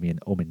 followed by Damien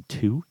Omen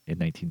 2 in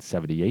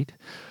 1978,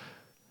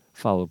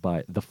 followed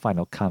by The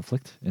Final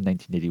Conflict in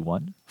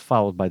 1981,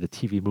 followed by the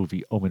TV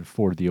movie Omen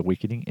 4: The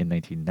Awakening in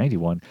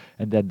 1991,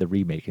 and then the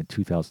remake in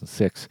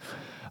 2006.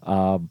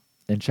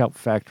 And Scream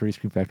Factory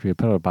had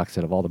put out a box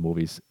set of all the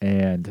movies,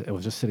 and it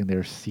was just sitting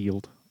there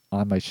sealed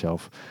on my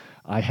shelf.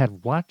 I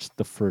had watched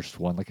the first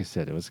one, like I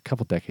said, it was a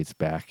couple decades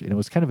back, and it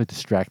was kind of a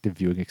distracted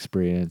viewing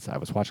experience. I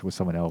was watching with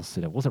someone else,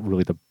 and it wasn't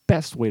really the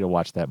best way to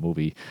watch that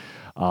movie.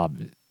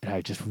 And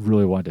I just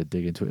really wanted to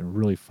dig into it and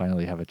really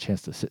finally have a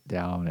chance to sit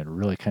down and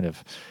really kind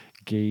of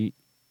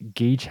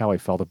gauge how I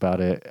felt about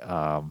it.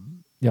 I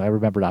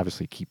remembered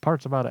obviously key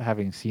parts about it,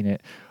 having seen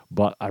it,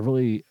 but I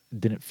really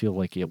didn't feel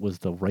like it was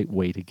the right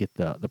way to get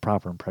the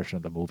proper impression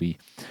of the movie.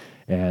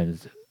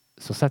 And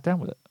so sat down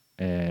with it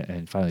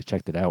and finally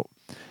checked it out.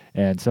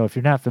 And so if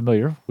you're not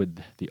familiar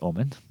with The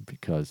Omen,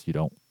 because you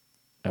don't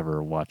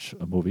ever watch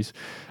movies,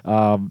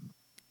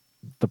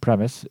 the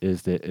premise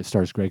is that it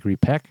stars Gregory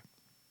Peck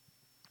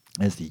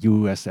as the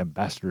U.S.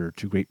 ambassador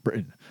to Great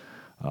Britain.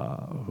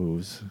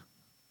 who's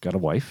got a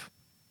wife,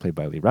 played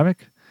by Lee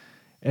Remick,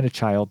 and a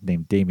child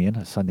named Damien,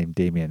 a son named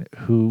Damien,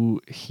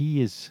 who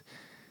he is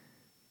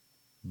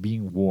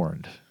being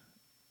warned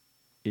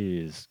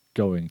is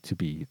going to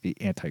be the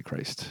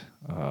Antichrist.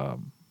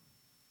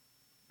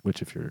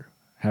 Which, if you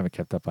haven't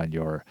kept up on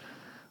your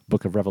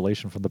book of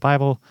Revelation from the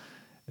Bible,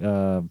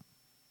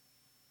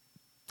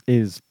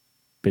 is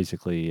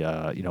basically,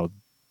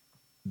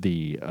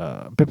 the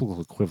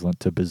biblical equivalent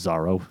to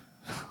Bizarro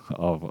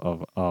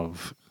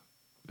of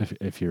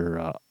if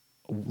you're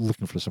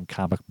looking for some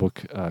comic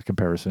book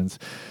comparisons,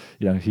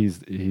 he's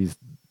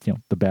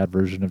the bad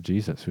version of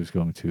Jesus, who's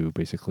going to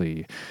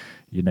basically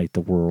unite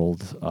the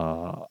world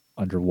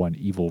under one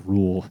evil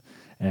rule,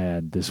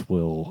 and this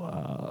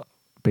will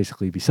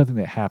basically be something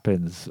that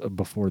happens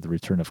before the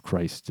return of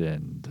Christ,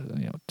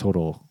 and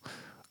total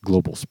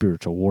global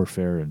spiritual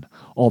warfare and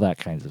all that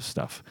kinds of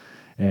stuff.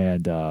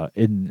 And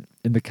in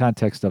the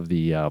context of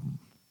the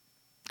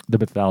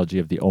mythology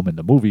of the Omen,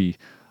 the movie,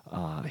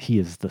 he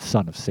is the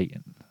son of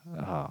Satan.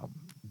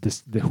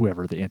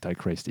 Whoever the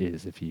Antichrist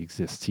is, if he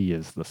exists, he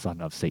is the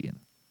son of Satan.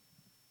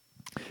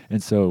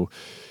 And so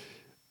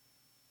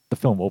the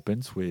film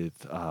opens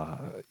with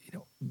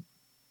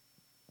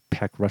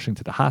Peck rushing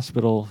to the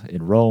hospital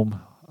in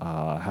Rome,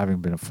 having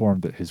been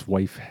informed that his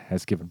wife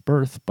has given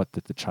birth, but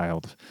that the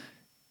child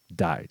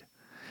died.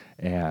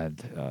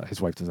 And his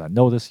wife does not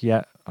know this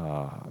yet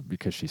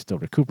because she's still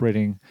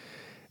recuperating.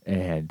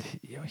 And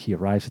he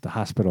arrives at the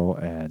hospital,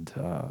 and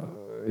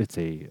it's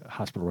a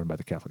hospital run by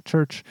the Catholic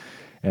Church.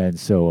 And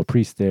so a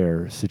priest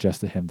there suggests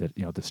to him that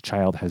this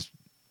child has,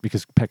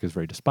 because Peck is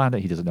very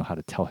despondent, he doesn't know how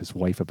to tell his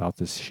wife about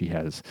this.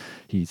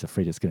 He's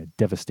afraid it's going to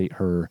devastate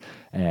her,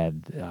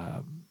 and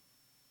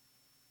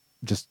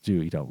just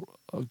do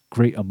a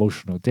great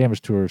emotional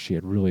damage to her. She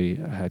had really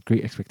had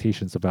great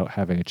expectations about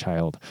having a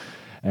child,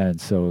 and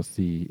so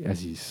as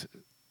he's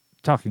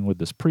talking with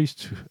this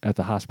priest at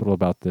the hospital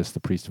about this, the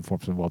priest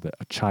informs him, that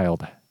a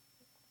child,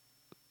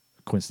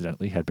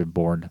 coincidentally, had been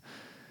born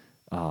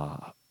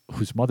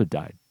whose mother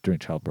died during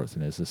childbirth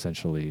and is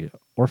essentially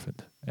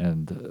orphaned,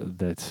 and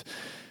that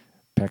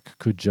Peck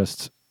could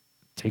just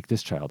take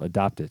this child,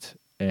 adopt it,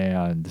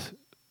 and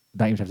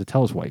not even have to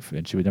tell his wife,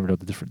 and she would never know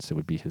the difference. It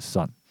would be his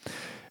son.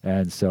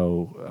 And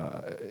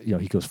so,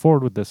 he goes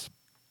forward with this,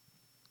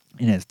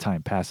 and as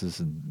time passes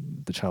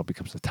and the child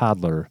becomes a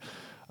toddler,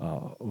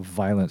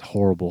 violent,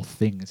 horrible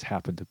things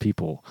happen to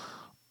people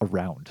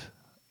around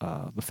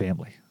the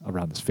family,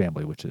 around this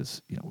family, which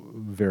is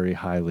very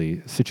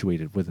highly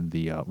situated within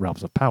the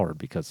realms of power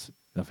because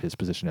of his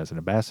position as an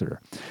ambassador.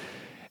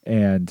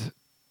 And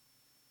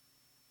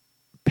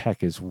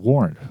Peck is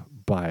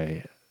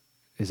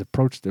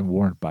approached and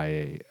warned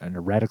by an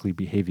erratically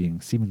behaving,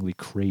 seemingly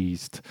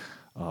crazed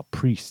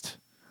priest,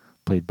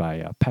 played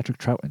by Patrick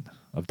Troughton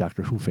of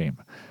Doctor Who fame,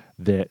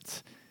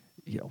 that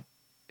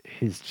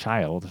his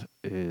child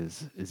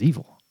is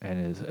evil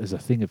and is a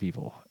thing of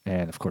evil.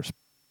 And of course,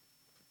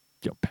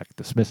 Peck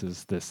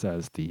dismisses this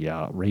as the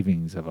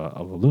ravings of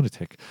a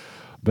lunatic.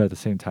 But at the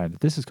same time that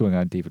this is going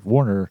on, David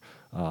Warner,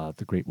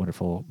 the great,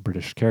 wonderful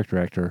British character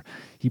actor,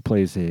 he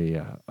plays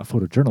a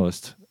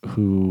photojournalist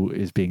who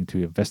is being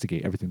to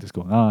investigate everything that's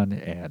going on,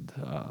 and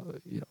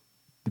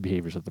the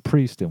behaviors of the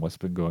priest and what's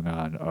been going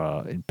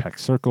on in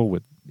Peck's circle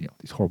with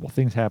these horrible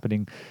things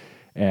happening.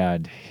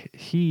 And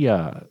he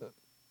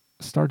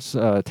starts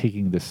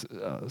taking this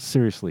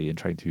seriously and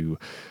trying to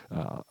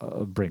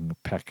bring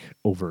Peck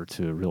over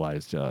to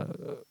realize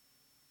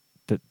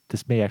that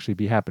this may actually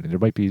be happening. There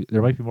might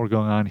be more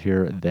going on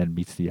here than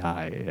meets the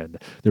eye, and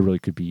there really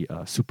could be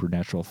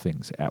supernatural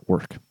things at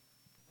work.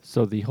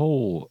 So the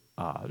whole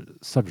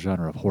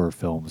subgenre of horror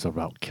films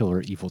about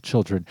killer evil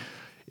children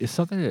is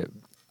something that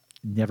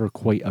never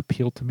quite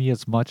appealed to me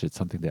as much. It's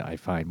something that I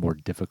find more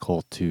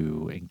difficult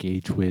to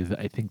engage with.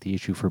 I think the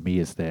issue for me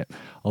is that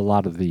a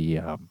lot of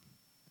the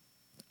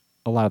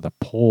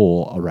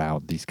pull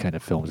around these kind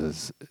of films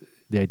is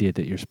the idea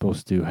that you're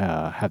supposed to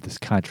have this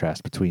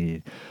contrast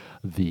between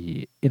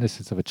the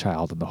innocence of a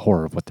child and the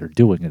horror of what they're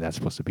doing, and that's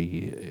supposed to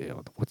be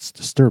what's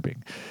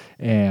disturbing.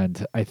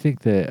 And I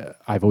think that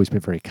I've always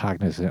been very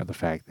cognizant of the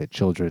fact that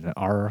children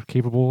are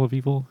capable of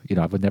evil.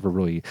 I've never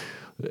really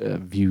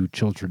viewed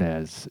children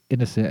as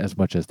innocent as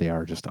much as they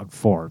are just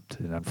unformed,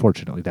 and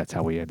unfortunately, that's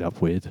how we end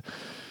up with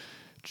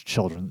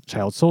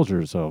child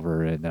soldiers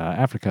over in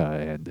Africa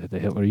and the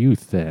Hitler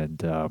Youth, and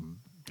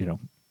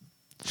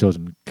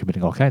children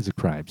committing all kinds of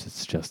crimes.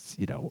 It's just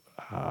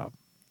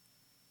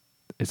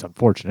it's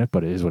unfortunate,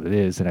 but it is what it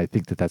is, and I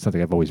think that that's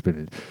something I've always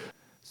been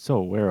so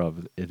aware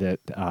of, that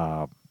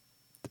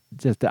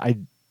just that I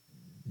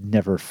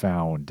never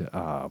found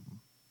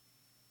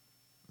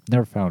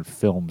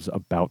films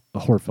about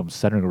horror films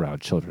centering around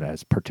children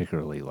as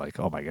particularly like,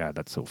 oh my god,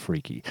 that's so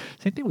freaky.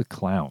 Same thing with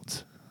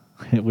clowns.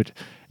 Which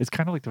is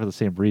kind of like for the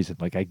same reason.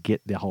 Like, I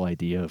get the whole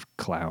idea of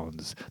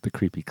clowns, the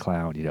creepy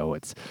clown.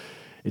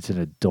 It's an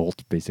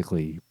adult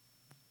basically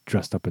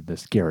dressed up in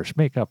this garish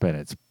makeup, and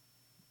it's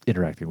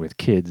interacting with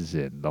kids,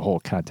 and the whole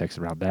context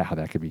around that, how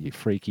that could be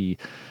freaky,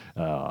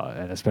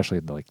 and especially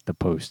in the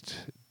post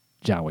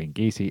John Wayne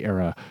Gacy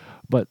era,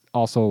 but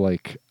also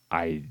like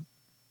I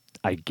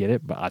get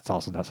it, but it's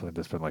also not something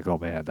that's been like, oh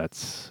man,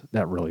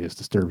 that really is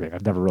disturbing.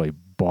 I've never really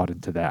bought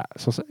into that.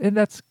 And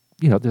that's,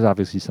 there's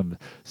obviously some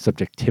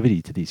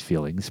subjectivity to these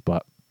feelings,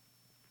 but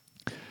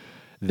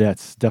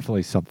that's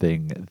definitely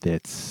something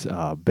that's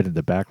been in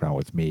the background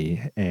with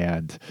me,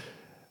 and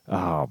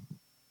um,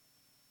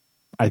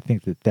 I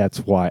think that's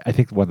why I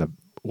think one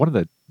of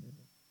the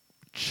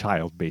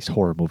child-based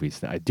horror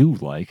movies that I do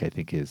like, I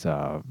think, is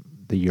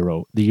the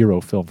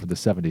Euro film from the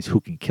 '70s,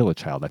 Who Can Kill a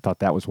Child. I thought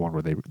that was one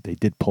where they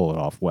did pull it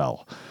off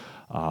well,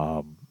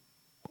 um,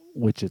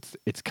 which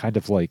it's kind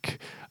of like,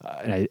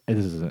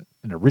 this is an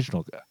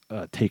original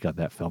take on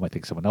that film. I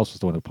think someone else was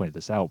the one who pointed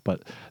this out,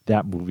 but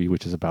that movie,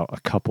 which is about a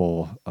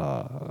couple,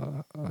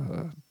 a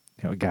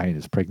guy and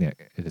his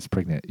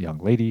pregnant young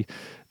lady,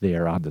 they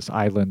are on this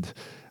island.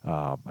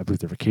 I believe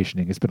they're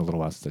vacationing. It's been a little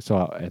while since I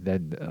saw it. And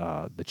then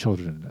the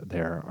children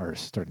there are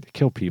starting to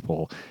kill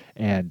people,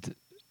 and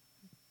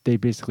they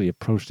basically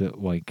approached it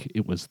like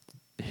it was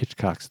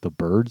Hitchcock's The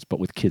Birds, but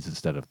with kids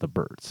instead of the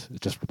birds.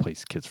 It just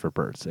replaced kids for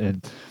birds.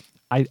 And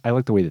I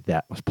like the way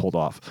that was pulled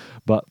off.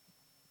 But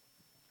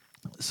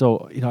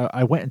so,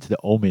 I went into the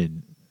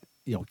Omen,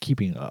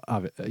 keeping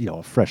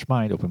a fresh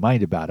mind, open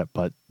mind about it.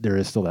 But there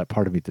is still that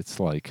part of me that's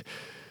like,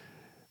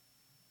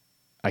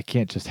 I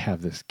can't just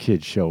have this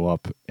kid show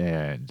up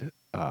and,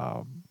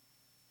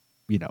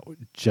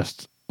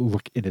 just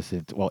look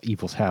innocent while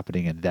evil's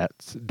happening, and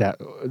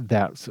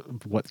that's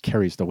what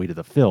carries the weight of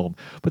the film.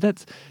 But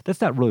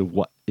that's not really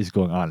what is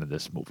going on in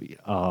this movie.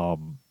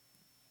 And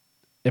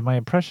my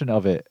impression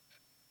of it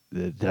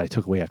that I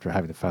took away after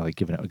having to finally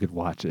given it a good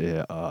watch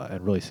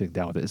and really sitting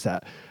down with it is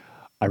that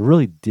I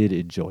really did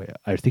enjoy it.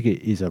 I think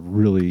it is a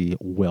really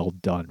well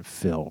done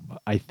film.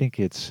 I think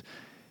it's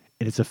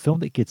a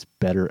film that gets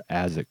better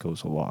as it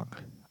goes along.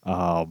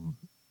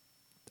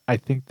 I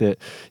think that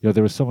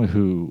there was someone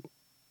who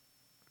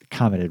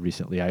commented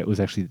recently. It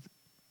was actually,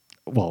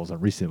 well, it was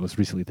recent. It was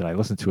recently that I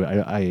listened to it.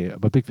 I'm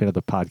a big fan of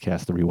the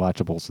podcast, The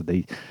Rewatchables, and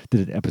they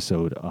did an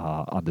episode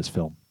on this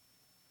film,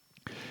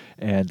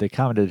 and they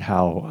commented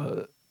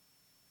how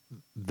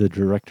the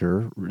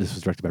director. This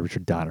was directed by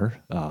Richard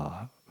Donner,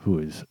 who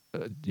is,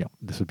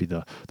 this would be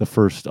the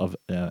first of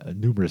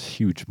numerous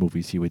huge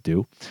movies he would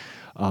do,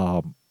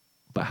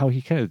 but how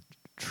he kind of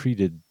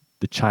treated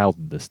the child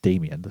in this,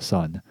 Damien, the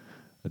son,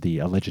 the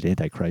alleged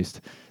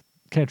Antichrist,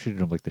 kind of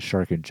treated him like the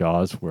shark in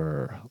Jaws,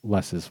 where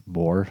less is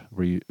more,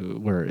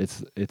 where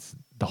it's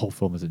the whole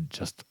film isn't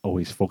just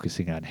always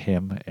focusing on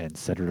him and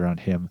centered around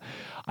him.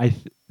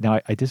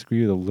 Now I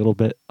disagree with a little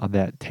bit on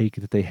that take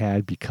that they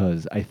had,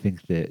 because I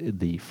think that in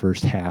the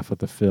first half of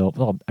the film,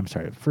 well, I'm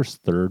sorry,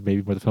 first third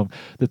maybe more of the film,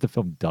 that the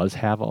film does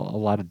have a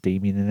lot of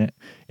Damien in it,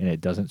 and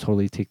it doesn't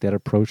totally take that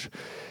approach.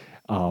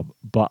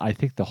 But I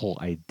think the whole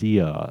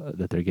idea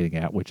that they're getting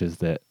at, which is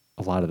that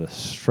a lot of the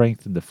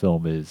strength in the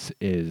film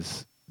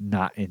is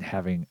not in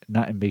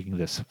making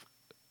this.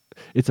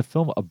 It's a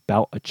film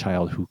about a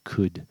child who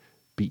could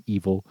be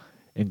evil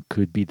and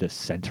could be the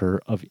center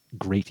of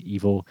great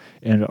evil,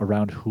 and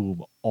around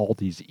whom all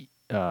these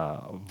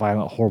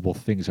violent, horrible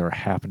things are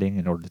happening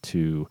in order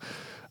to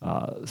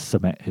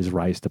cement his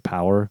rise to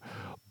power.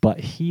 But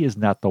he is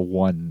not the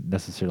one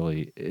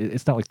necessarily.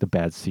 It's not like the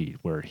bad seed,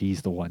 where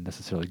he's the one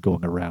necessarily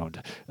going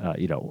around,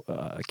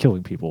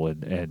 killing people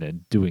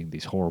and doing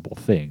these horrible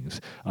things.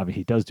 I mean,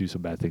 he does do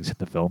some bad things in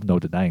the film, no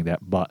denying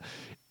that. But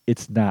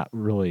it's not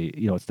really,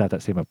 it's not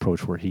that same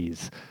approach where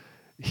he's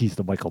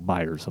the Michael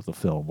Myers of the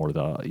film, or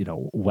the,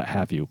 what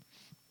have you.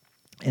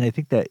 And I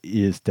think that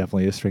is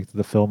definitely a strength of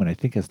the film. And I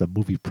think as the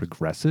movie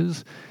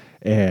progresses,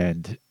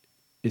 and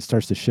it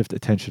starts to shift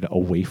attention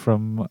away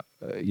from,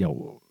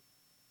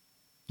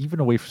 even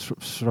away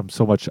from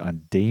so much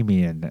on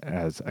Damien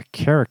as a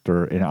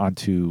character, and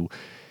onto,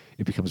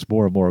 it becomes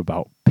more and more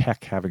about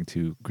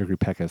Gregory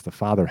Peck as the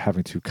father,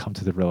 having to come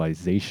to the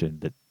realization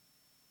that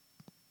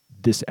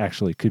this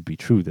actually could be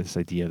true, this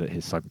idea that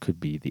his son could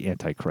be the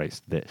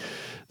Antichrist, that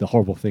the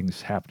horrible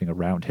things happening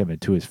around him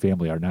and to his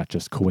family are not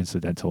just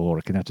coincidental, or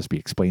cannot just be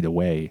explained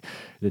away,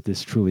 that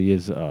this truly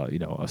is, a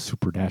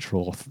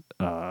supernatural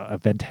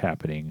event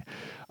happening.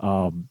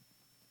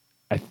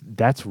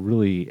 That's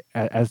really,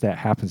 as that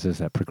happens, as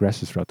that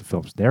progresses throughout the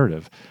film's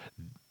narrative,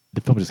 the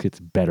film just gets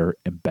better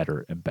and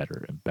better and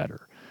better and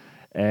better.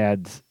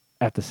 And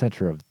at the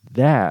center of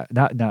that,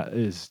 not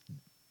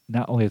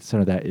only at the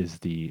center of that is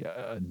the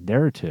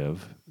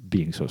narrative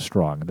being so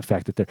strong, and the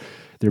fact that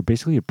they're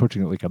basically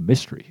approaching it like a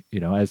mystery.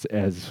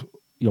 As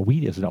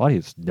we as an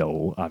audience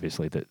know,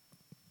 obviously, that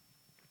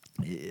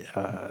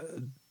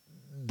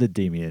the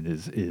Damien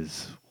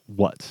is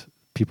what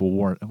people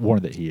warn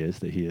that he is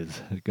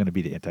going to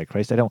be the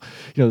Antichrist. I don't,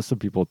 some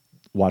people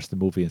watch the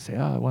movie and say,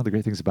 one of the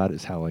great things about it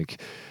is how,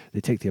 like, they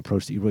take the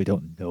approach that you really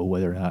don't know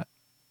whether or not,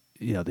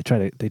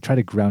 they try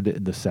to ground it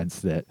in the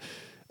sense that,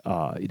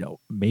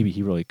 maybe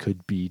he really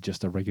could be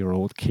just a regular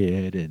old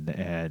kid,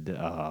 and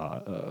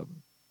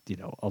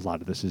a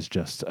lot of this is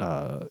just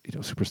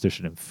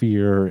superstition and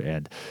fear,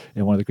 and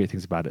one of the great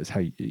things about it is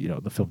how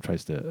the film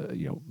tries to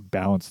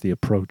balance the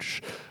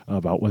approach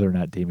about whether or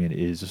not Damien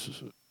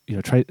is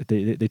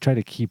they try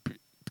to keep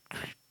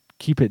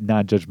it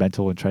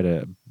non-judgmental and try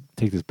to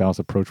take this balanced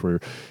approach where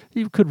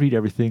you could read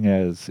everything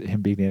as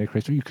him being the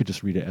Antichrist, or you could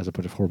just read it as a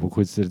bunch of horrible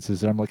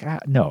coincidences. And I'm like,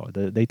 no,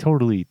 they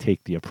totally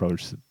take the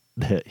approach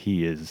that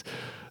he is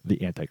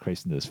the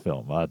Antichrist in this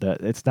film.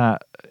 That it's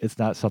not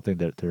something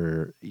that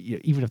they're,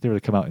 even if they were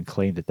to come out and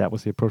claim that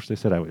was the approach they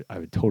said, I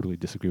would totally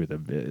disagree with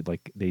them.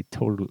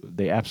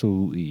 They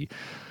absolutely,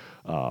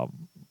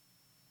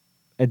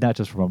 and not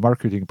just from a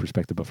marketing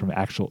perspective, but from the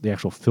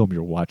actual film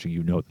you're watching,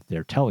 that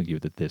they're telling you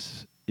that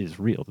this is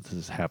real, that this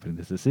is happening,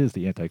 that this is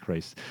the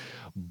Antichrist.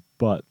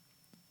 But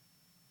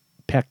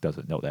Peck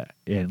doesn't know that,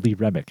 and Lee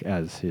Remick,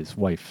 as his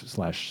wife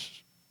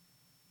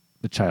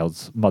 / the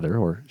child's mother,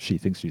 or she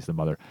thinks she's the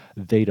mother,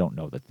 they don't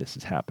know that this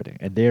is happening,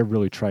 and they're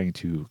really trying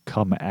to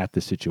come at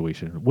the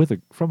situation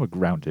from a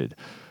grounded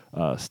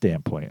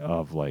standpoint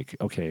of like,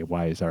 okay,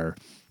 why is our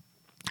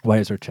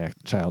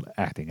child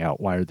acting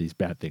out? Why are these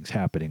bad things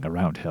happening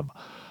around him?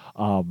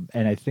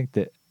 And I think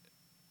that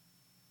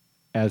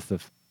as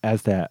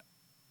that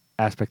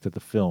aspect of the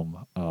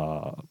film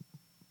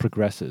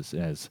progresses,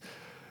 as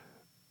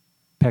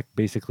Peck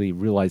basically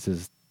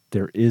realizes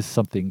there is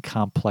something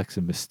complex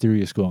and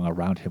mysterious going on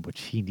around him,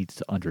 which he needs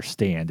to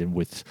understand, and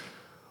which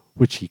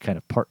he kind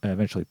of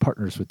eventually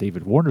partners with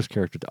David Warner's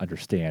character to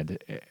understand.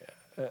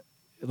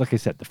 Like I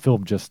said, the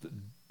film just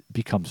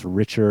becomes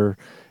richer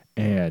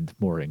and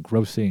more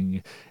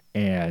engrossing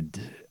and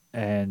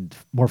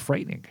more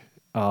frightening,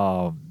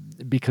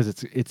 because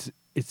it's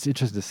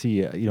interesting to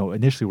see.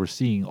 Initially we're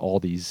seeing all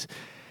these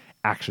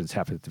actions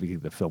happen at the beginning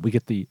of the film. We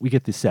get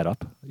the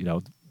setup,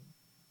 the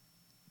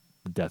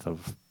death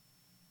of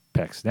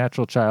Peck's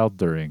natural child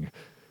during,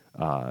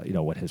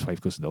 when his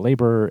wife goes into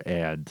labor,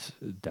 and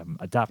them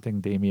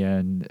adopting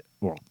Damien,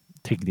 well,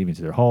 taking Damien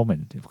to their home,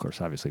 and of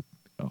course, obviously,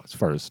 as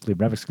far as Liam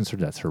Neeson is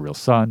concerned, that's her real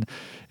son,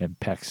 and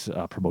Peck's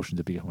promotion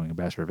to becoming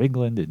ambassador of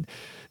England, and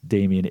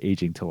Damien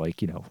aging to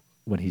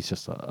when he's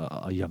just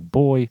a young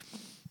boy,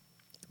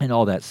 and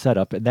all that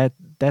setup, and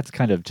that's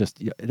kind of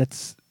just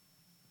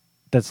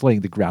that's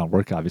laying the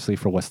groundwork, obviously,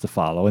 for what's to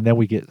follow, and then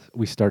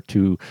we start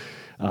to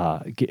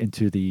get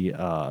into the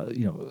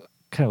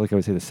kind of like I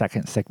would say the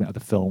second segment of the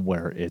film,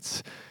 where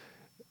it's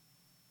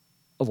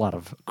a lot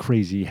of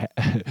crazy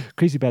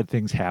bad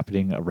things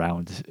happening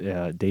around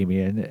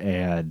Damien,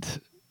 and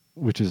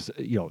which is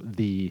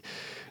the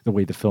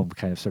way the film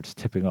kind of starts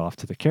tipping off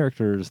to the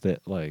characters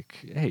that, like,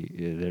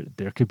 hey,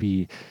 there could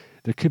be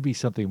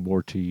something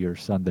more to your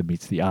son than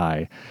meets the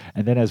eye.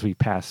 And then as we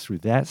pass through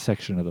that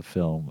section of the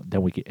film,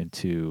 then we get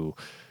into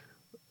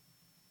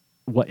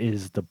what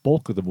is the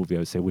bulk of the movie, I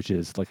would say, which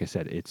is, like I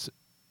said, it's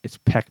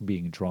Peck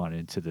being drawn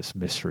into this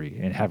mystery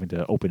and having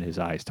to open his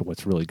eyes to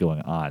what's really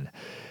going on.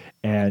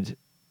 And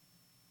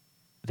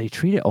they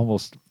treat it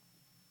almost,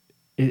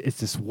 it's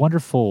this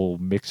wonderful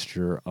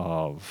mixture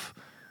of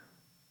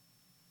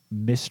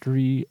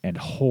mystery and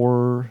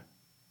horror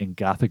and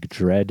gothic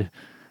dread,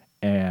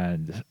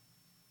 and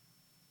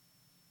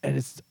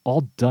it's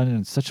all done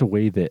in such a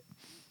way that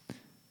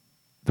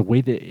the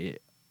way that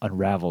it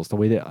unravels, the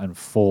way that it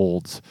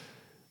unfolds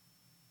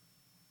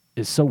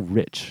is so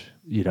rich,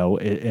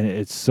 and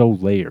it's so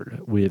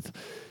layered, with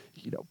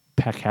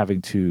Peck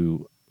having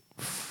to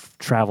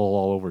travel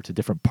all over to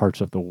different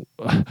parts of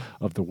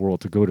the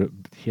world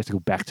he has to go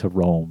back to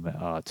Rome,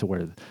 to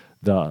where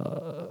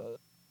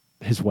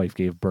his wife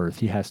gave birth.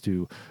 He has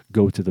to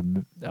go to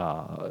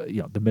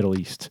the Middle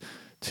East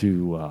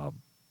to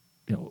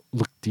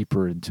look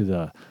deeper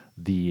into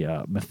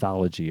the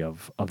mythology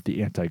of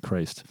the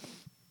Antichrist,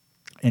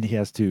 and he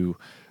has to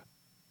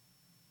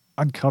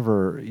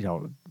uncover,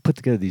 put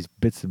together these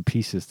bits and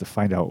pieces to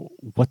find out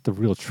what the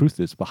real truth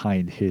is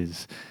behind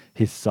his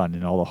son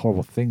and all the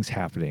horrible things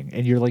happening.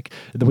 And you're like,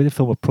 the way the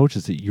film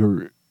approaches it,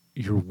 you're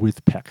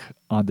with Peck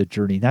on the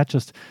journey, not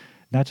just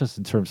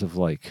in terms of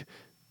like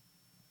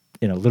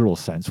in a literal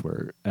sense,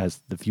 where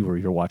as the viewer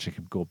you're watching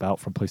him go about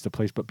from place to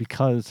place, but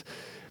because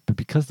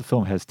the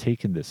film has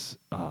taken this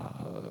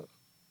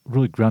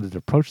really grounded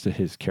approach to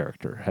his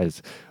character,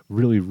 has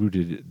really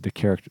rooted the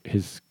character,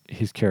 his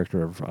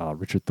character of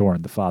Robert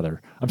Thorne, the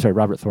father,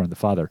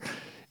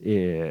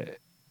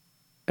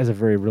 as a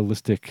very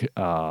realistic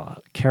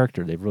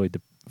character. They've really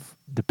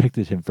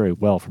depicted him very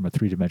well from a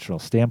three-dimensional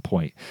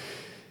standpoint.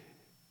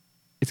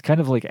 It's kind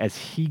of like as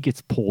he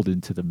gets pulled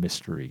into the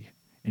mystery,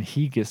 and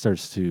he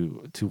starts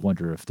to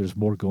wonder if there's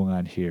more going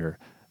on here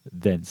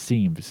than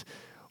seems,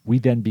 we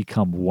then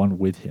become one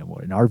with him,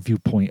 and our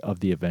viewpoint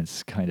of the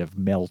events kind of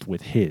meld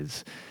with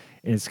his.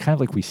 And it's kind of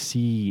like we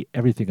see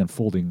everything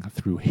unfolding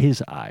through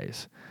his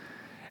eyes.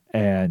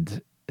 And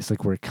it's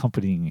like we're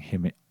accompanying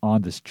him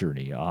on this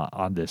journey,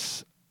 on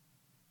this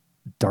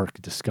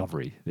dark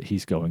discovery that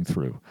he's going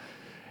through.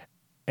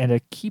 And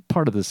a key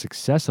part of the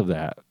success of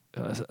that,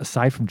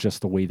 aside from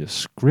just the way the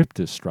script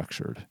is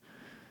structured,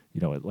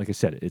 like I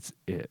said,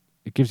 it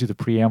gives you the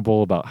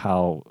preamble about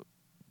how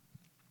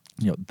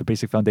the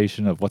basic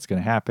foundation of what's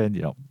going to happen.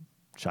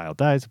 Child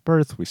dies at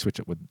birth. We switch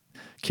it with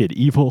kid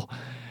evil,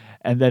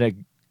 and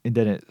then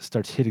it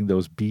starts hitting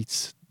those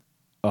beats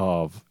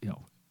of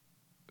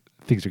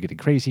things are getting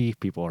crazy.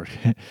 People are,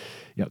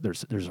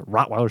 there's a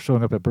Rottweiler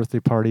showing up at birthday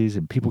parties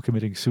and people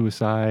committing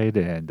suicide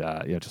and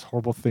just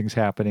horrible things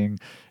happening,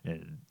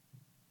 and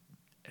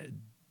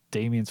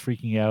Damien's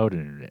freaking out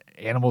and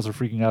animals are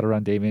freaking out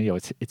around Damien.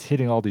 It's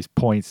hitting all these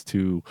points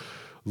to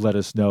let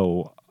us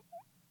know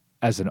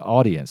as an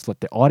audience, let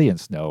the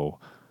audience know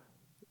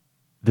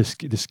this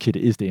kid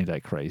is the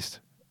Antichrist,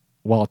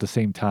 while at the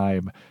same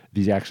time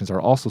these actions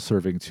are also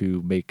serving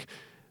to make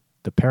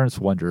the parents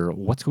wonder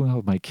what's going on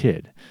with my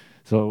kid.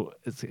 So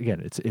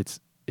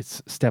it's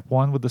step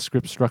one with the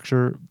script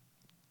structure,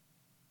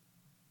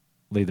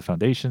 lay the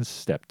foundations.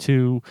 Step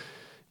two,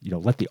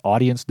 let the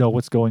audience know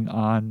what's going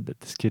on, that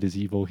this kid is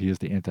evil, he is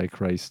the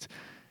Antichrist.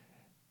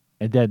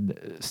 And then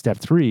step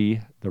three,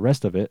 the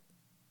rest of it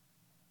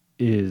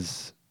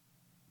is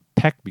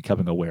Peck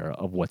becoming aware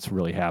of what's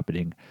really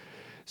happening.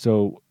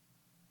 So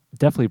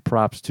definitely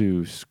props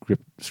to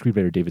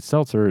screenwriter David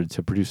Seltzer and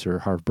to producer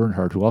Harv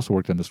Bernhard, who also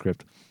worked on the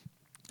script,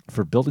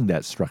 for building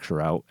that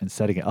structure out and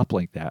setting it up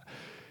like that.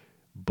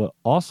 But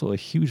also a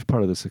huge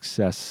part of the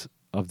success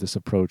of this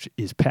approach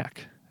is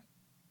Peck.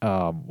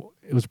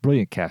 It was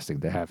brilliant casting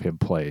to have him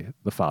play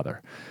the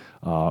father.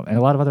 And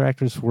a lot of other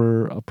actors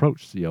were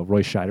approached.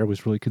 Roy Scheider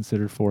was really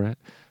considered for it.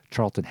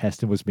 Charlton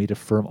Heston was made a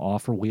firm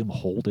offer. William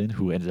Holden,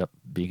 who ended up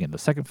being in the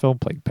second film,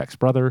 playing Peck's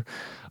brother.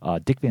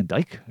 Dick Van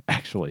Dyke,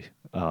 actually,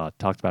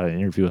 talked about it in an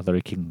interview with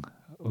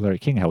Larry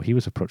King, how he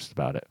was approached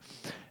about it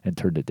and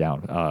turned it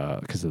down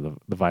because of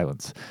the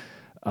violence.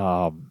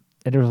 And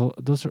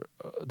those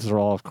are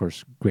all, of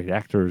course, great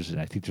actors, and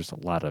I think there's a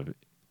lot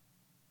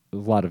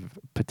of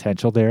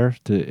potential there.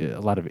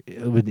 It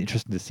would be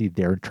interesting to see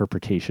their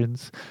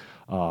interpretations.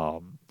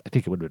 I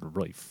think it would have been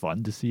really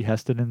fun to see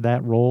Heston in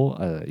that role.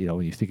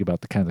 When you think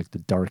about the kind of like the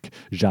dark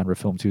genre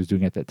films he was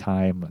doing at that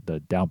time,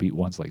 the downbeat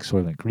ones like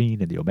Soylent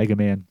Green and the Omega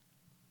Man.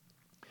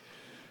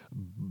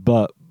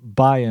 But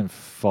by and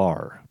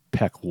far,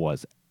 Peck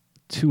was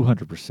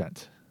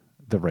 200%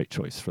 the right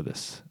choice for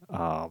this.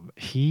 And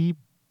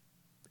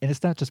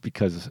it's not just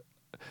because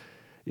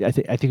I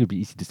think it would be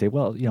easy to say,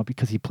 well,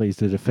 because he plays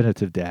the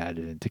definitive dad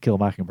in To Kill a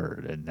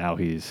Mockingbird, and now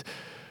he's,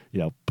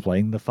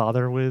 playing the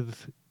father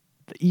with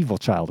the evil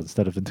child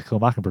instead of in To Kill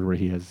a Mockingbird, where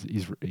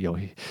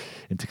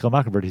in To Kill a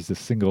Mockingbird, he's a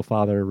single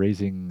father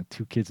raising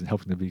two kids and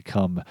helping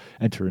them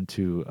enter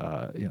into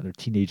their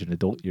teenage and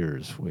adult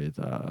years with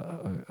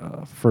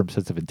a firm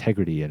sense of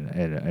integrity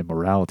and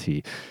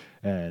morality.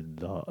 And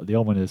the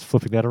OMEN is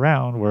flipping that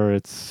around, where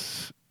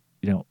it's,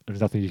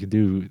 there's nothing you can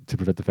do to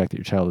prevent the fact that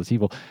your child is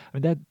evil. I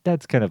mean,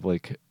 that's kind of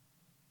like,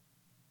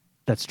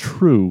 that's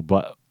true,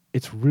 but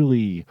it's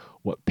really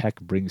what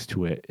Peck brings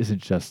to it isn't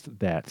just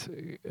that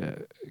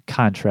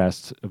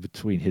contrast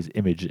between his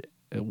image,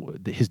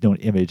 his known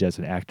image as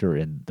an actor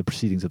and the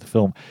proceedings of the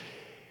film.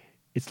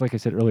 It's like I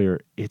said earlier,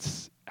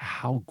 it's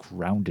how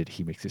grounded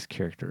he makes his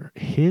character.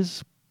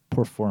 His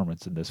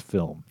performance in this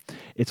film,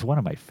 it's one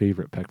of my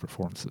favorite Peck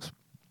performances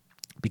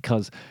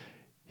because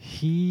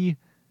he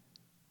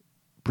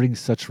brings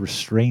such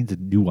restrained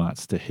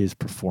nuance to his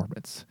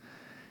performance,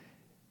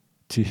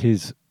 to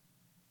his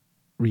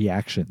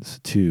reactions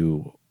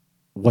to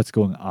what's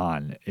going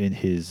on in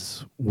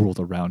his world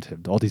around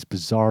him. All these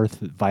bizarre,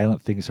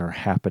 violent things are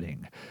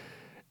happening.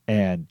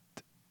 And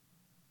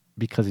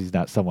because he's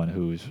not someone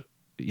who's,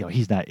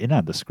 he's not in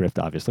on the script,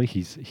 obviously.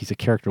 He's a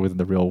character within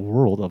the real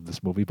world of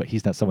this movie, but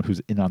he's not someone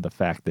who's in on the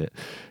fact that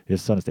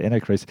his son is the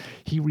Antichrist.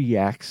 He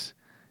reacts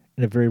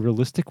in a very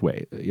realistic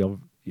way.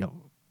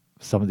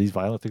 Some of these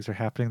violent things are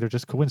happening. They're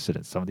just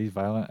coincidence. Some of these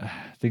violent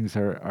things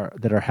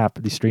that are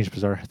happening. These strange,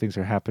 bizarre things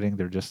are happening.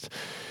 They're just,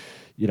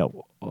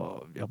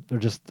 they're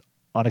just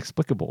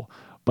inexplicable.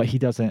 But he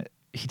doesn't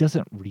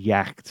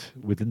react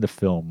within the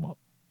film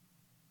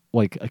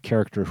like a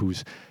character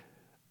who's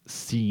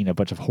seen a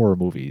bunch of horror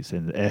movies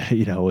and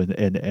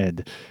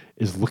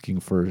is looking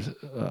for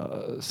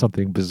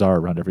something bizarre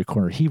around every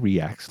corner. He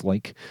reacts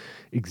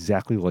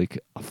exactly like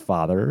a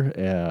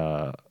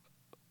father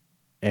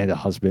and a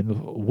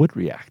husband would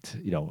react.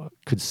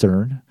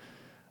 Concern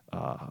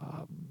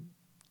for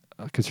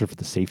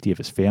the safety of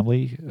his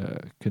family,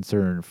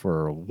 concern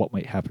for what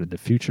might happen in the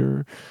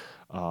future,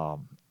 while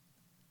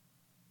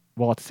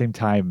at the same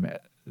time,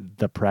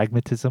 the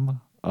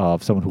pragmatism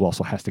of someone who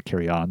also has to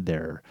carry on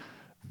their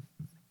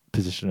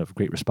position of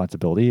great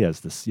responsibility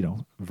as this,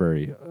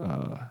 very,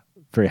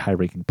 very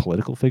high-ranking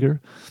political figure.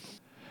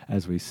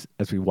 As we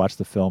watch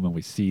the film and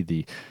we see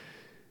the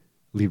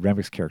Lee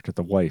Remick's character,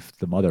 the wife,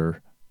 the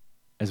mother,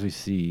 as we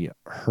see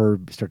her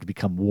start to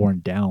become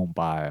worn down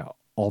by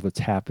all that's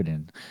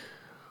happening,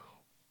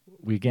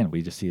 we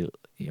just see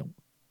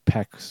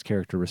Peck's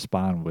character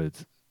respond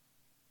with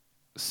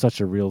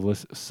such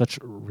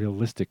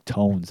realistic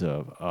tones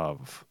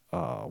of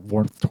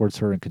warmth towards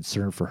her and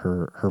concern for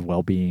her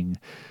well-being,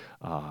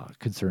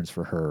 concerns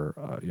for her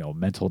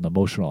mental and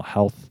emotional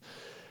health.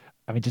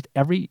 I mean, just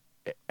every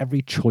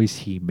choice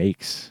he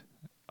makes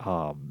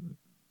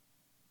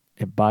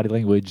in body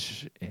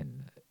language,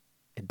 in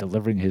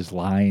delivering his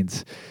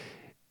lines.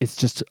 It's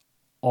just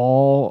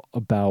all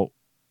about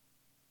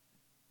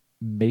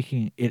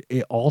making it.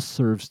 It all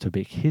serves to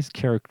make his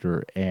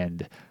character,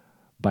 and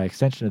by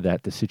extension of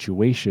that, the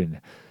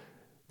situation,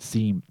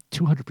 seem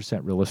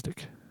 200%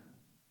 realistic.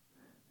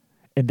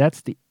 And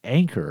that's the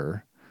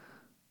anchor.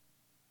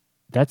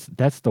 That's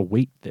the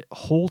weight that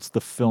holds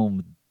the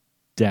film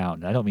down.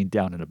 And I don't mean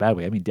down in a bad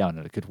way. I mean down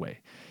in a good way.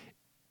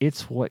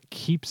 It's what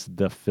keeps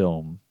the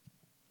film,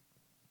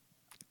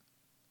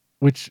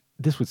 which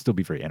this would still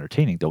be very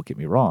entertaining, don't get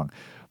me wrong,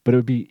 but it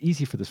would be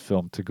easy for this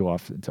film to go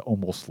off into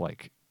almost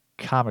like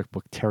comic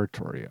book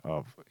territory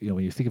of,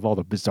 when you think of all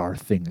the bizarre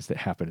things that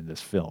happen in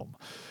this film.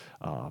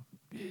 Uh,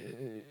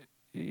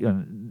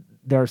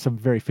 there are some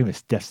very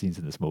famous death scenes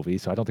in this movie,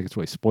 so I don't think it's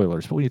really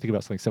spoilers. But when you think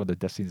about some of the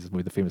death scenes in this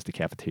movie, the famous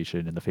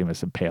decapitation and the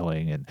famous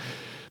impaling and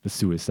the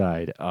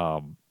suicide,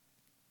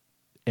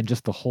 and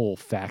just the whole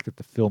fact that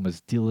the film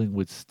is dealing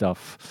with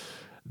stuff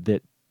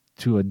that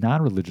to a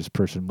non-religious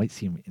person might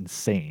seem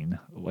insane,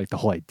 like the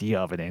whole idea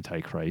of an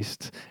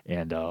antichrist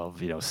and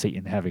of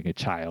Satan having a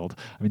child.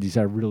 I mean, these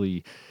are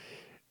really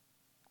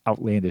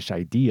outlandish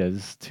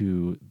ideas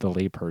to the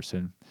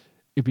layperson.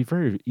 It'd be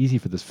very easy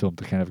for this film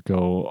to kind of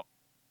go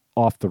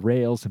off the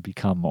rails and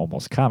become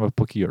almost comic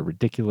booky or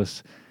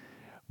ridiculous.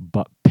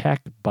 But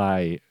Peck,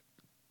 by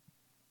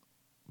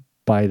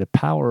the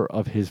power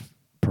of his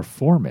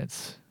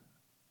performance,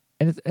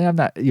 and I'm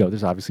not,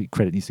 there's obviously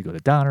credit needs to go to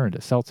Donner and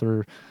to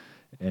Seltzer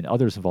and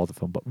others involved in the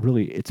film, but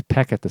really it's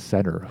Peck at the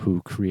center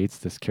who creates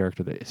this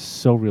character that is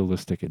so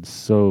realistic and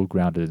so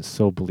grounded and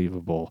so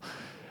believable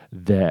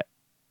that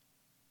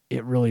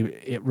it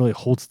really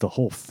holds the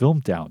whole film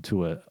down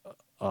to a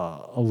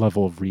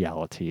level of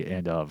reality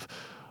and of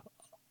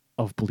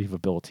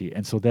believability.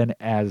 And so then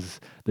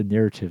as the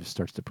narrative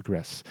starts to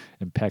progress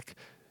and Peck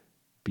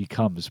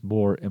becomes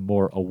more and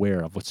more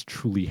aware of what's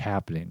truly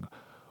happening,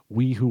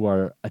 we who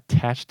are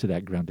attached to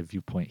that grounded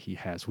viewpoint he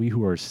has, we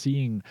who are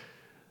seeing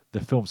the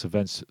film's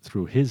events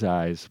through his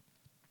eyes,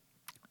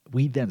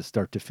 we then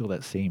start to feel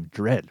that same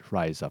dread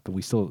rise up, and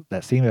we still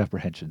that same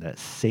apprehension, that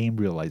same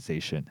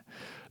realization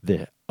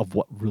of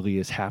what really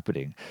is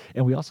happening.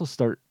 And we also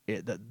start,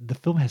 the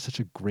film has such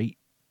a great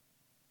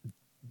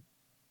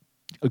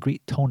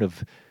tone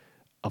of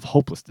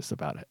hopelessness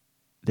about it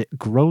that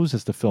grows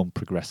as the film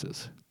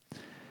progresses.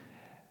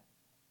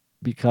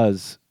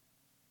 Because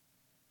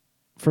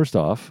first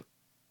off,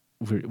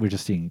 we're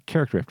just seeing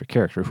character after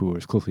character who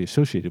is closely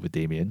associated with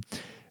Damien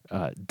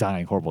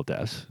dying horrible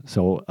deaths.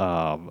 So,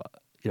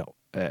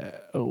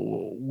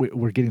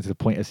 we're getting to the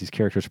point as these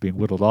characters are being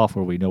whittled off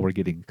where we know we're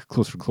getting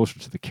closer and closer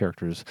to the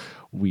characters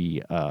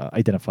we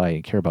identify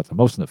and care about the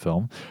most in the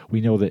film. We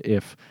know that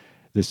if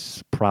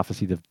this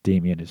prophecy of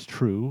Damien is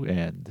true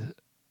and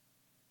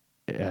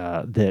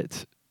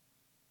that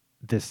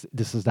this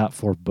does not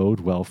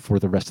forebode well for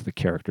the rest of the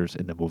characters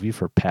in the movie,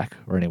 for Peck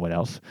or anyone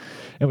else.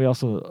 And we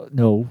also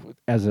know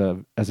as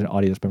an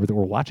audience member that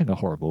we're watching a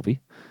horror movie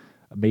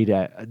made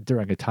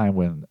during a time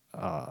when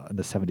in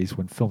the 70s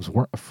when films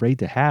weren't afraid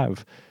to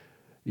have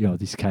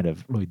these kind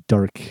of really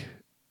dark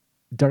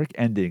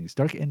endings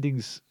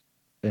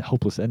and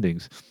hopeless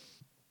endings.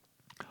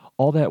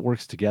 All that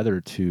works together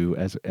to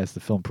as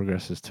the film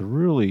progresses to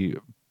really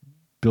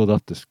build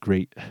up this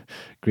great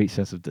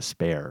sense of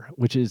despair,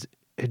 which is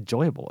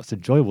enjoyable. It's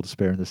enjoyable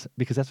despair in this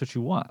because that's what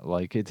you want.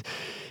 Like it's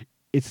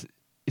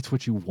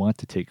what you want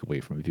to take away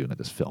from a viewing of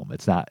this film.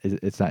 It's not an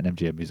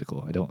MGM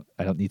musical. I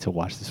don't need to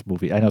watch this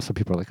movie. I know some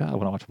people are like, I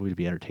want to watch a movie to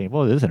be entertained.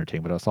 Well, it is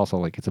entertaining, but it's also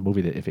like it's a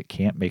movie that if it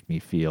can't make me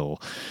feel,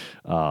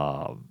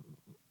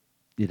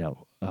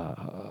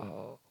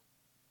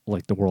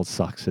 like the world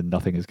sucks and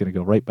nothing is going to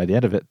go right by the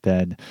end of it,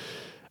 then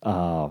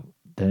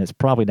it's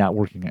probably not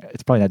working.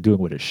 It's probably not doing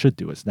what it should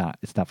do. It's not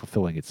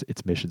fulfilling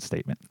its mission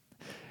statement.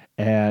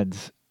 And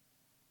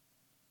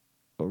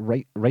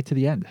right to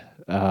the end,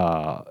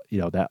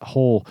 that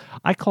whole,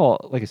 I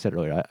call, like I said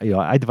earlier,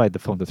 I divide the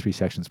film into 3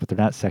 sections, but they're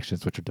not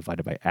sections which are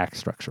divided by act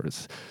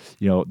structures.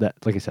 That,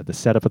 like I said, the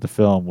setup of the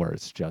film where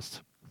it's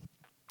just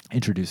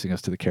introducing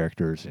us to the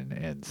characters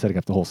and setting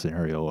up the whole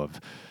scenario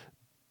of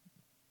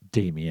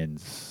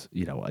Damien's,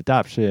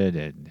 adoption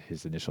and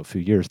his initial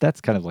few years.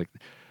 That's kind of like,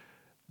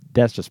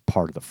 that's just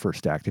part of the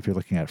first act. If you're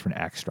looking at it for an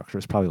act structure,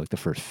 it's probably like the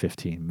first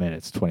 15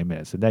 minutes, 20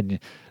 minutes. And then,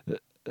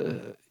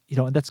 and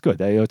that's good.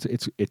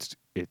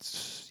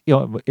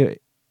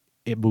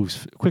 It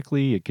moves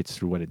quickly. It gets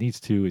through what it needs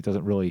to. It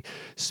doesn't really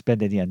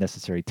spend any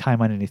unnecessary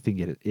time on anything.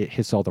 It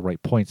hits all the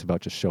right points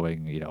about just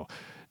showing,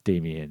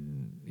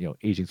 Damien,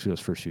 aging through those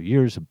first few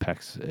years and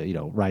Peck's,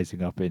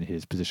 rising up in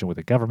his position with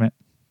the government.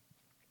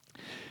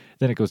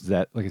 Then it goes to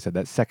that, like I said,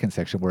 that second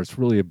section where it's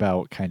really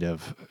about kind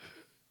of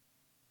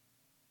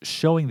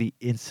showing the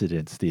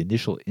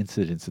initial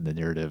incidents in the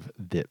narrative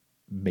that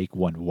make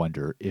one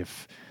wonder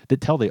that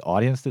tell the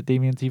audience that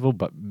Damien's evil,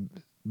 but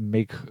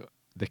make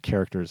the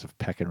characters of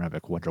Peck and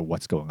Remick wonder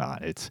what's going on.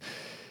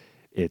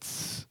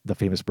 It's the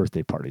famous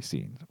birthday party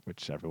scene,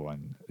 which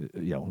everyone,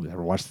 who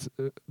ever watched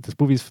this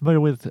movie is familiar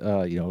with.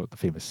 The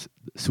famous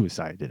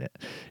suicide in it.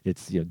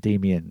 It's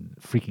Damien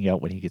freaking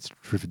out when he gets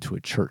driven to a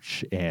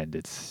church, and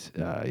it's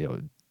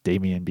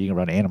Damien being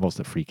around animals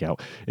that freak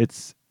out.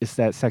 It's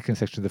that second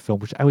section of the film,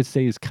 which I would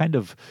say is kind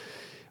of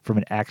from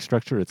an act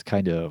structure. It's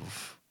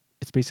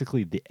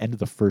basically the end of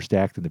the first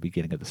act and the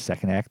beginning of the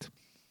second act,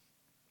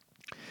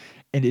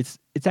 and it's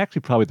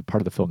actually probably the part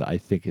of the film that I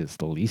think is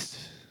the least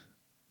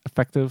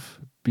effective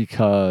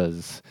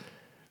because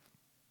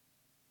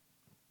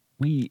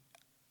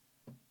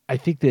I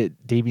think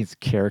that Damien's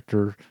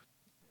character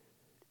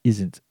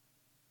isn't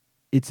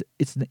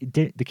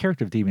the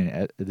character of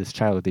Damien, this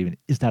child of Damien,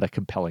 is not a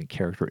compelling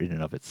character in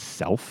and of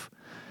itself,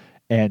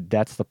 and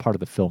that's the part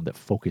of the film that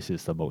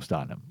focuses the most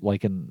on him.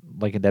 Like in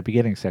that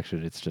beginning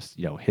section, it's just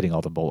hitting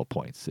all the bullet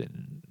points,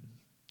 and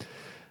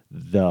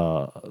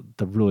the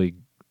really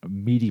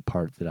meaty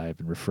part that I've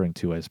been referring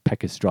to as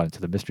Peck is drawn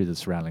into the mystery of the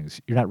surroundings.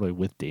 You're not really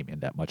with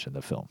Damien that much in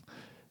the film,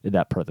 in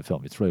that part of the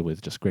film. It's really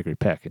with just Gregory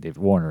Peck and David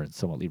Warner and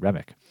somewhat Lee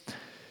Remick,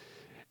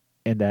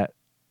 and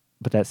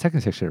but that second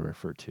section I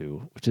referred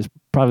to, which is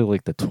probably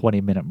like the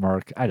 20-minute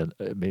mark, I don't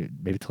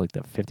maybe to like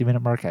the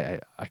 50-minute mark. I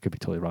could be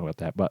totally wrong about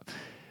that, but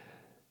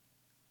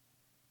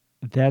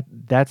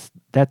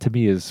that to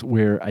me is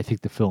where I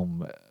think the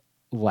film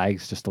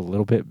lags just a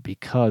little bit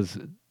because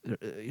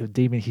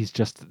Damien, he's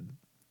just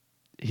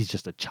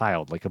a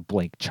child, like a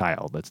blank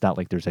child. It's not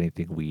like there's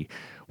anything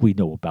we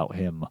know about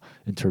him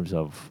in terms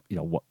of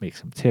what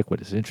makes him tick, what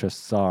his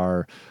interests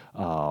are.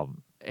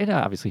 And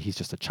obviously he's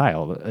just a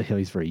child.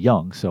 He's very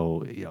young,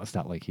 so it's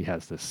not like he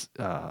has this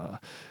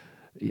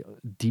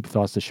deep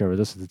thoughts to share with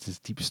us. It's this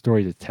deep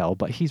story to tell.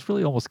 But he's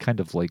really almost kind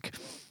of like,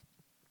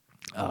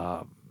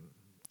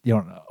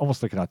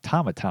 almost like an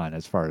automaton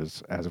as far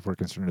as we're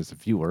concerned as a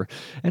viewer.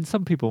 And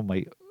some people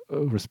might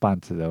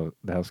respond to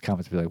those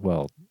comments and be like,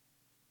 well,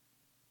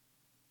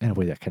 in a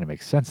way that kind of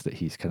makes sense that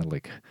he's kind of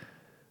like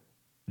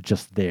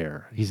just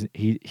there.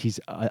 He's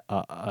a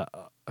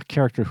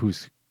character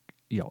who's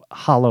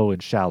hollow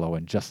and shallow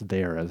and just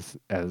there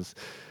as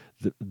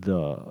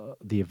the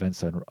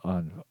events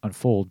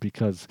unfold,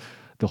 because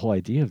the whole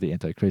idea of the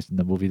Antichrist in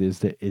the movie is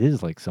that it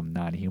is like some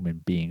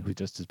non-human being who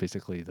just is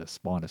basically the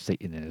spawn of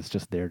Satan and is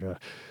just there to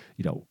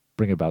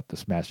bring about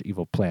this master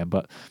evil plan.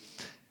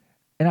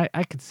 And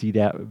I could see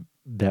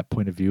that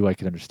point of view. I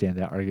could understand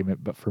that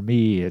argument, but for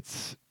me,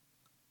 it's,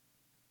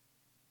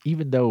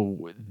 even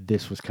though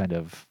this was kind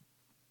of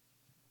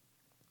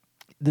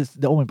the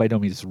OMEN by no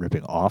means is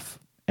ripping off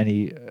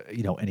any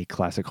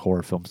classic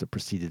horror films that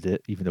preceded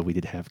it, even though we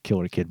did have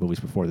killer kid movies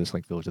before this,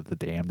 like Village of the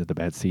Damned and The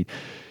Bad Seed.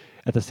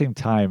 At the same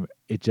time,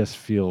 it just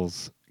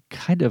feels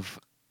kind of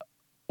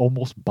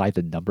almost by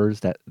the numbers,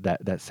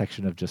 that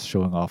section of just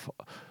showing off.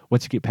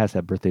 Once you get past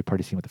that birthday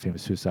party scene with the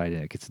famous suicide,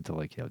 and it gets into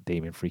like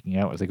Damien freaking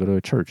out as they go to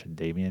a church, and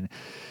Damien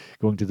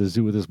going to the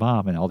zoo with his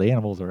mom, and all the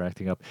animals are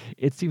acting up.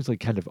 It seems like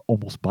kind of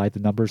almost by the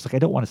numbers. Like, I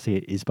don't want to say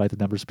it is by the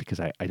numbers because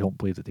I don't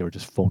believe that they were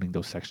just phoning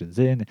those sections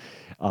in.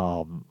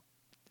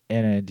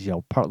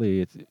 And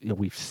partly it's,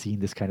 we've seen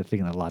this kind of thing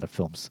in a lot of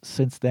films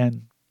since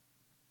then,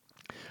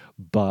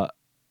 but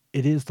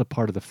it is the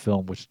part of the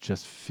film which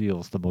just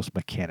feels the most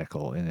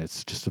mechanical, and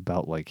it's just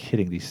about like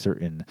hitting these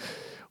certain.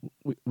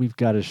 We've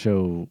got to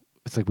show.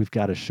 It's like we've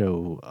got to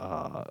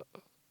show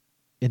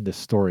in the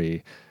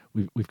story.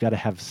 We've got to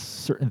have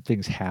certain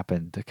things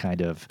happen to kind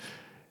of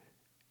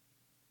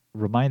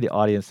remind the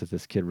audience that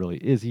this kid really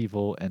is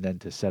evil, and then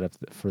to set up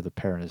for the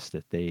parents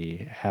that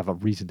they have a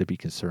reason to be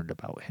concerned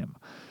about him.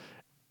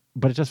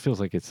 But it just feels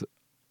like it's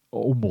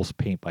almost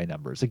paint by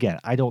numbers. Again,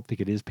 I don't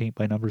think it is paint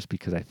by numbers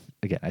because I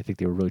think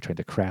they were really trying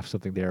to craft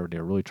something there. They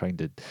were really trying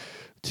to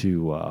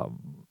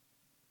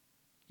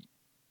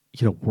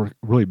work,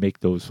 really make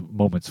those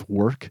moments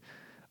work.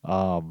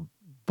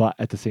 But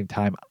at the same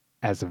time,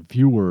 as a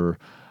viewer,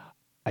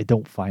 I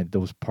don't find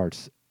those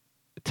parts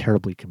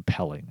terribly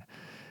compelling.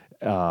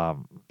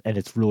 And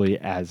it's really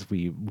as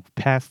we move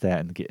past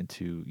that and get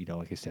into,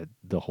 like I said,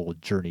 the whole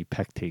journey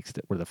Peck takes,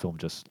 where the film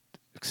just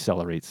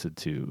accelerates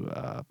into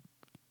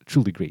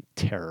truly great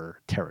terror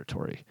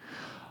territory,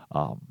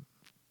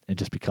 and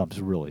just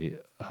becomes really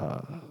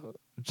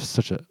just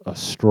such a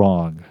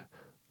strong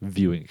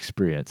viewing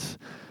experience.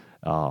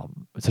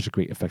 It's such a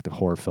great, effective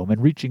horror film,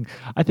 and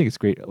I think it's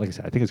great. Like I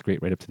said, I think it's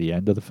great right up to the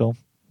end of the film.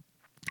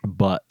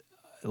 But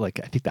I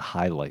think the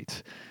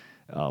highlight,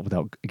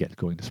 without again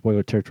going to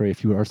spoiler territory,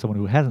 if you are someone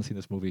who hasn't seen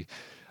this movie,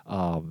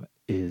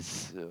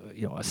 is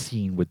a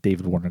scene with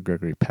David Warner and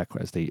Gregory Peck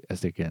as they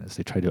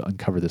try to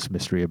uncover this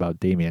mystery about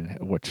Damien,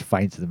 which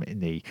finds them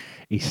in a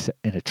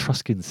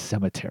Etruscan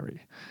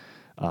cemetery,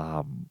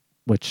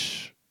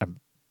 which I'm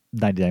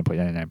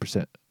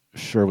 99.99%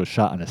 sure was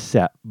shot on a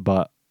set,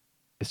 but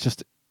it's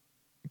just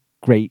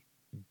great,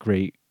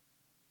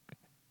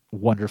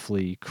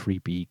 wonderfully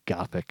creepy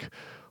gothic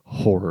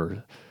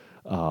horror,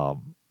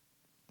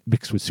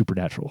 mixed with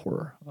supernatural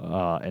horror,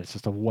 and it's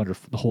just a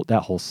wonderful.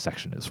 That whole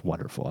section is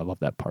wonderful. I love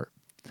that part.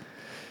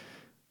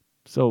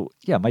 So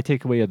yeah, my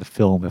takeaway of the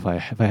film, if I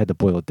had to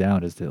boil it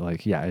down, is that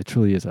like yeah, it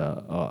truly is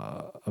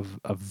a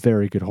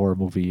very good horror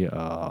movie.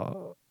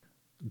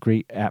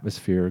 Great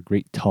atmosphere,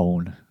 great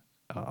tone.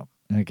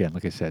 And again,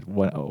 like I said,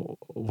 one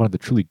of the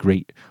truly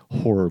great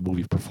horror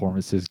movie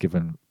performances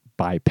given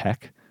by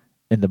Peck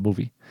in the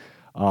movie.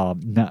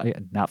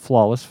 Not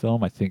flawless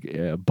film, I think,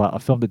 but a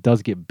film that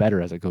does get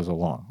better as it goes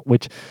along.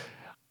 Which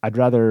I'd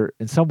rather,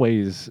 in some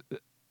ways,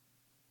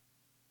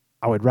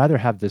 I would rather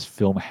have this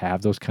film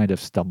have those kind of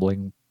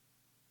stumbling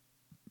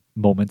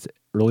moments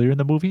earlier in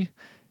the movie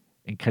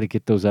and kind of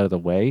get those out of the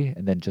way,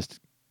 and then just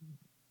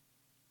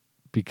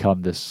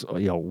become this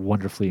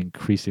wonderfully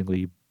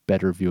increasingly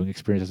better viewing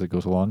experience as it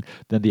goes along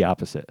than the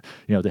opposite.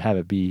 To have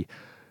it be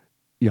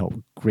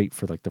great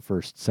for like the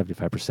first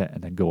 75%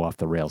 and then go off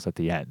the rails at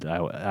the end.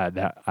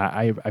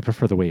 I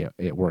prefer the way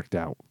it worked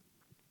out.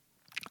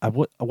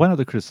 One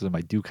other criticism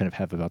I do kind of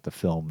have about the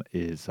film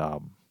is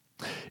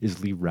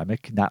Lee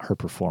Remick, not her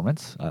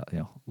performance.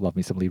 Love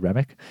me some Lee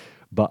Remick,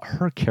 but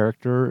her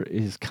character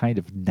is kind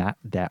of not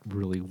that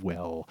really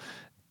well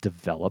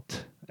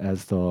developed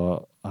as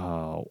the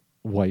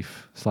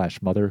wife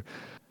slash mother.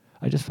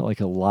 I just felt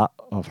like a lot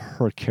of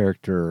her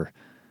character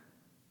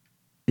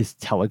is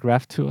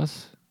telegraphed to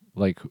us.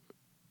 Like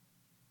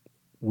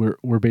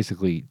we're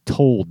basically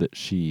told that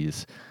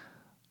she's,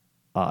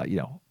 a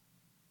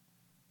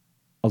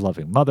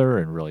loving mother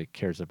and really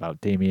cares about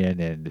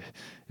Damien and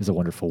is a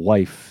wonderful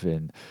wife.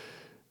 And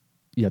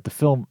the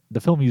film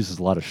uses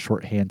a lot of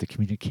shorthand to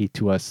communicate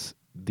to us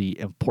the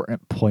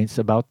important points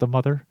about the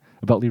mother,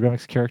 about Lee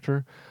Remick's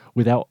character,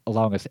 without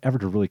allowing us ever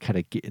to really kind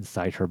of get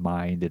inside her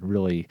mind and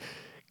really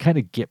kind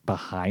of get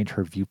behind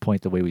her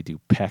viewpoint the way we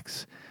do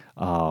Peck's.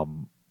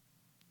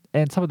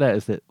 And some of that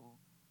is that,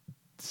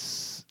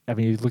 I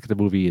mean, you look at the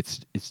movie;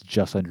 it's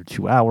just under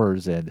 2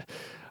 hours, and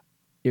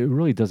it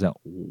really doesn't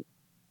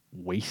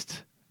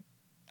waste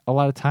a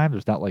lot of time.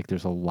 There's not like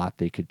there's a lot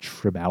they could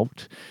trim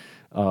out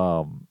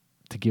to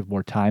give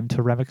more time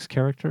to Remick's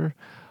character.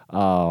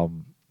 So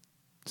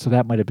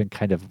that might have been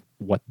kind of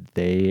what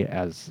they,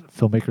 as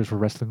filmmakers, were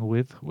wrestling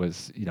with,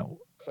 was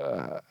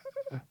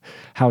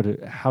how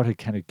to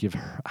kind of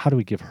how do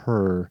we give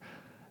her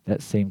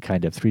that same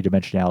kind of three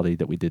dimensionality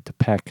that we did to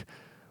Peck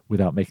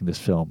without making this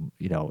film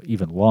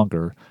even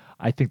longer.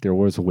 I think there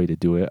was a way to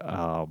do it,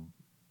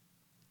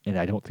 and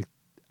I don't think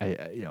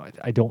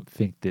I don't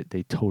think that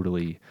they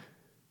totally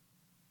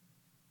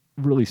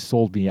really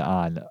sold me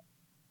on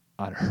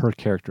her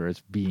character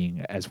as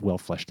being as well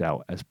fleshed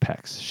out as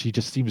Peck's. She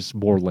just seems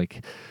more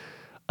like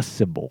a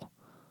symbol.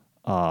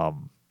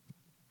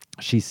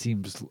 She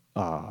seems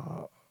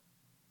almost,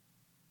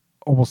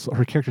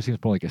 her character seems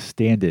more like a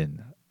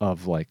stand-in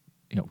of like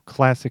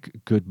classic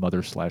good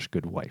mother slash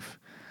good wife,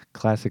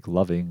 classic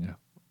loving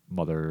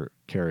mother,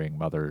 caring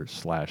mother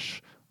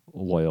slash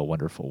loyal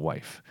wonderful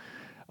wife.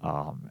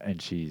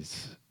 And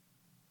she's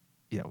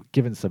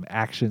given some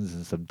actions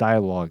and some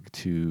dialogue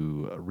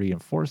to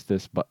reinforce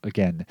this, but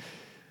again,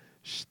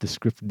 the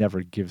script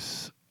never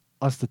gives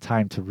us the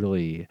time to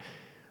really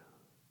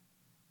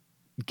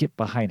get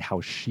behind how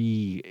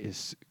she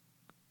is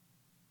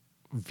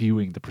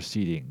viewing the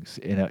proceedings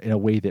in a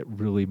way that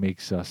really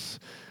makes us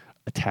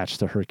attached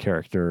to her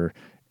character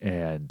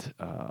and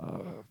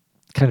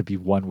kind of be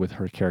one with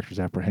her character's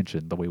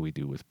apprehension the way we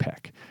do with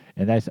Peck.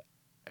 And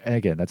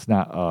again, that's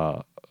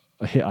not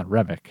a hit on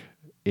Remick.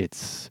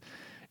 It's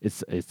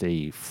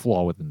a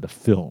flaw within the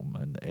film,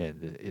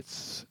 and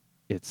it's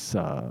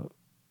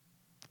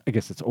I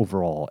guess its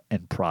overall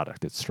end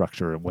product, its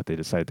structure, and what they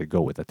decided to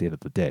go with at the end of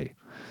the day.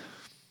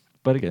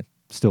 But again,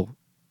 still,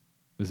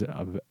 it's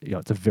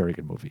a very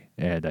good movie,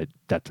 and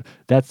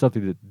that's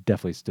something that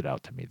definitely stood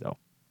out to me, though.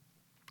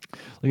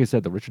 Like I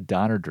said, the Richard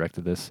Donner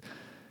directed this.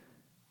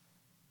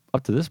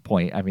 Up to this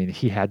point, I mean,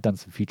 he had done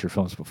some feature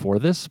films before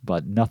this,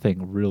 but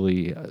nothing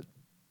really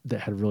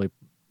that had really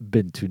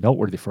been too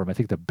noteworthy for him. I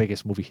think the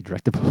biggest movie he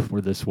directed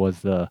before this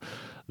was the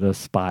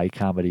spy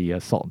comedy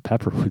Salt and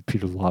Pepper with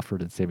Peter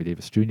Lawford and Sammy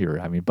Davis Jr.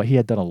 I mean, but he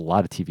had done a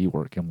lot of TV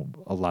work and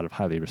a lot of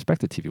highly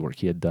respected TV work.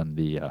 He had done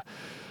the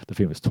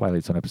famous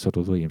Twilight Zone episode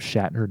with William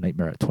Shatner,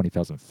 Nightmare at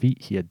 20,000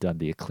 Feet. He had done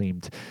the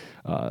acclaimed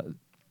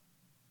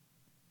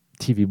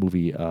TV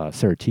movie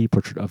Sarah T,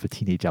 Portrait of a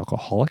Teenage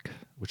Alcoholic,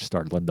 which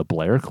starred Linda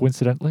Blair,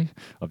 coincidentally,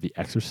 of The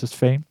Exorcist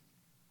fame.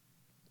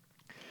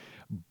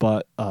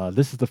 But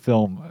this is the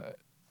film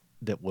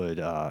that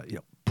would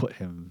put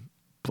him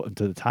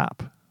to the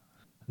top.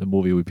 The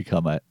movie would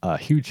become a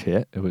huge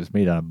hit. It was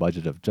made on a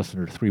budget of just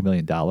under $3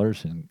 million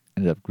and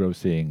ended up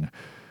grossing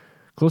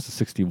close to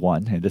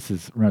 61. And this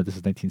is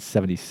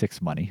 1976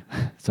 money,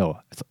 so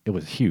it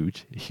was a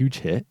huge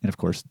hit. And of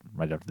course,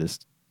 right after this,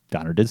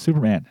 Donner did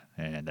Superman,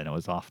 and then it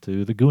was off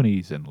to the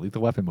Goonies and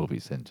Lethal Weapon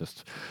movies, and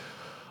just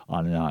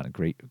on and on. A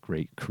great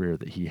career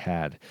that he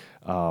had.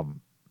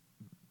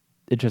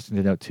 Interesting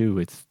to note too,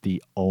 it's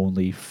the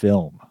only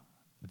film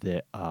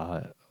that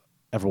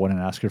ever won an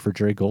Oscar for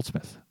Jerry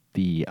Goldsmith,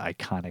 the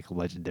iconic,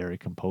 legendary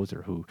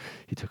composer who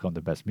he took on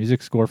the Best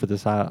Music Score for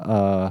this,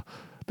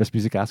 Best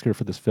Music Oscar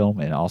for this film,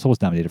 and also was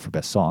nominated for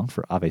Best Song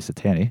for Ave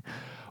Satani.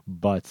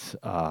 But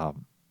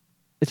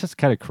it's just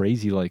kind of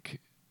crazy, like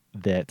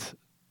that.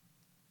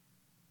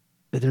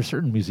 There's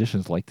certain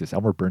musicians like this.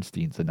 Elmer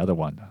Bernstein's another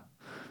one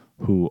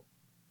who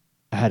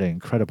had an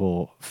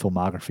incredible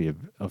filmography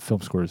of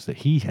film scores that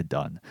he had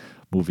done.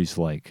 Movies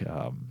like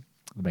The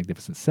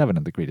Magnificent Seven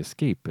and The Great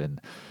Escape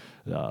and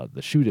The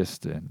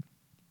Shootist, and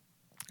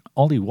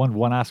only won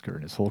one Oscar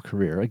in his whole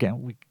career.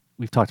 Again,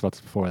 we've talked about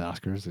this before with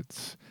Oscars.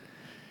 It's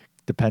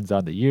depends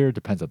on the year,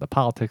 depends on the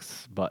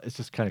politics, but it's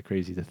just kind of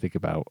crazy to think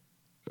about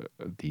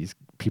these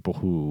people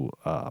who,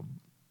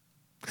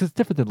 because it's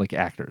different than like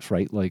actors,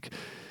 right? Like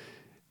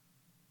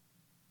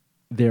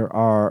there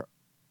are,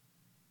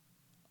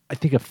 I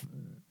think, if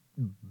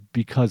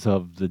because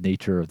of the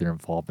nature of their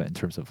involvement in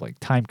terms of like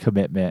time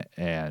commitment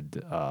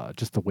and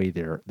just the way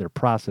their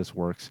process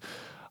works,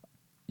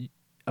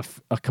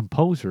 a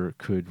composer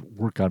could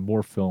work on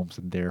more films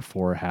and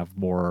therefore have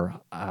more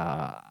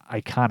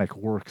iconic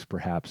works,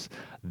 perhaps,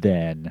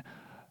 than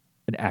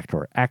an actor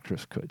or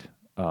actress could.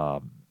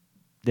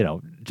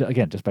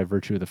 Again, just by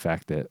virtue of the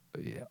fact that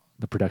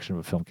the production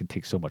of a film can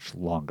take so much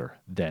longer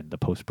than the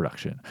post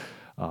production.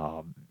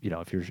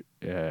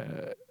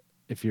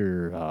 If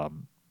you're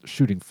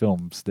shooting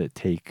films that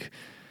take,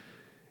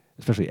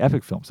 especially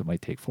epic films, that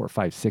might take 4,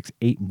 5, 6,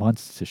 8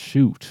 months to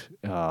shoot.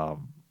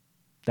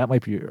 That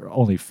might be your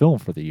only film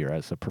for the year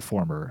as a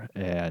performer,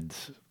 and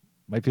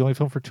might be only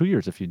film for 2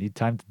 years if you need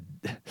time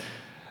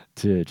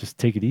to just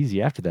take it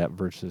easy after that.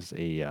 Versus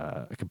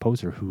a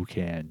composer who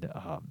can,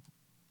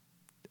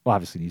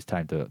 obviously needs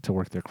time to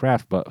work their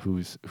craft, but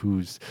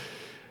whose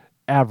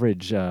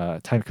average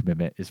time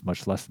commitment is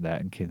much less than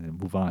that and can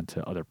move on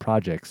to other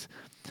projects.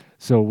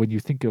 So when you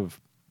think of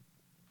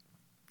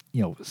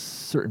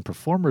certain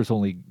performers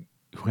only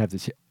who have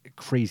this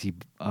crazy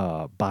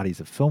bodies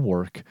of film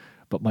work,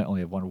 but might only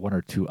have won 1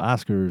 or 2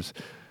 Oscars,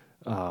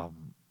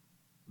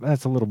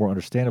 that's a little more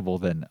understandable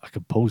than a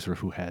composer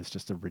who has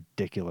just a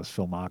ridiculous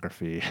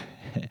filmography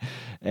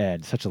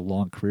and such a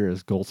long career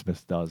as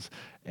Goldsmith does,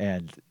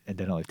 and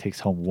then only takes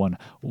home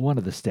one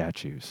of the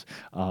statues.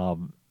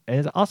 And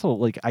it's also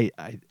like I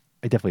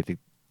definitely think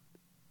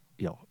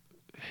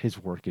his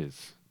work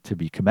is to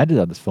be commended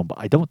on this film, but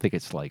I don't think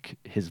it's like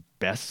his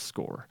best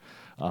score.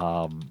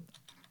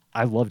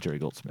 I love Jerry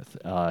Goldsmith.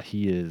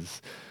 He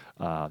is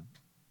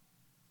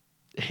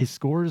his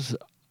scores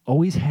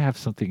always have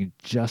something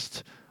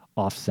just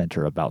off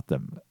center about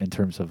them in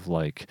terms of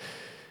like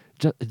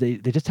they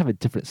just have a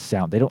different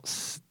sound.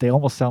 They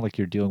almost sound like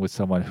you're dealing with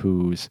someone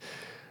who's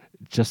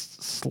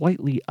just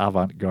slightly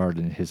avant-garde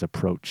in his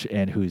approach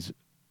and who's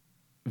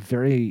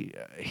very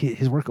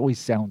his work always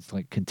sounds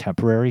like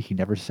contemporary. He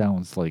never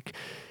sounds like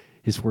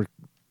his work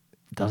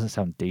doesn't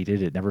sound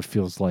dated. It never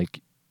feels like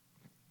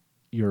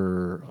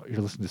you're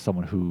listening to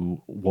someone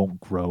who won't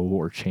grow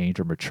or change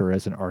or mature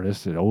as an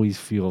artist. It always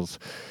feels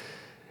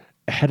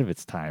ahead of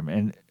its time.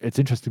 And it's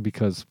interesting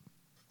because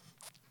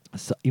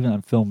even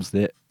on films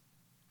that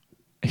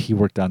he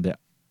worked on, that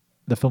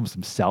the films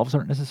themselves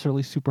aren't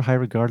necessarily super high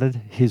regarded,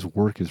 his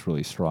work is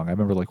really strong. I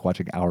remember like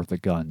watching Hour of the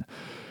Gun,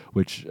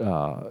 which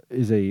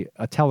is a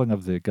telling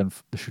of the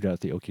shootout at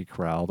the OK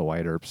Corral, the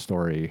Wyatt Earp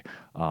story.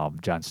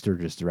 John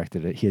Sturges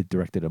directed it. He had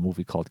directed a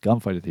movie called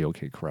Gunfight at the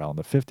OK Corral in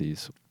the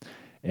 50s.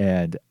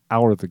 And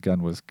Hour of the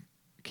Gun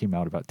came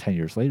out about 10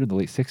 years later in the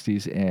late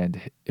 60s,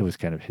 and it was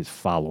kind of his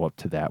follow-up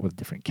to that with a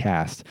different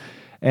cast.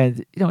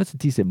 And, it's a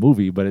decent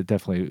movie, but it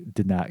definitely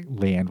did not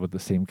land with the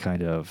same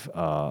kind of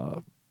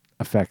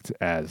effect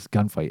as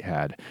Gunfight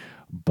had.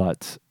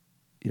 But,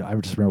 I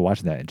just remember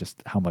watching that and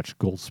just how much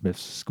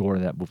Goldsmith's score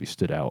in that movie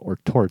stood out. Or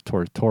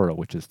Toro,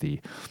 which is the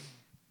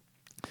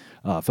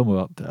film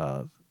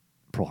about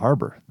Pearl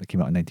Harbor that came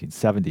out in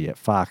 1970 at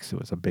Fox. It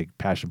was a big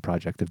passion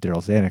project of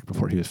Daryl Zanuck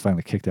before he was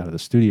finally kicked out of the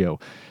studio.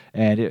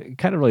 And it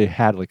kind of really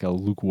had like a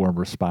lukewarm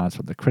response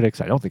from the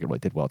critics. I don't think it really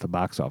did well at the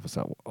box office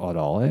at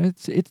all. And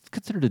it's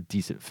considered a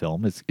decent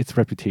film. Its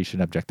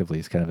reputation objectively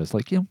is kind of as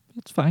like,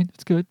 it's fine.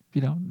 It's good.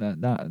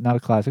 Not a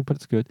classic, but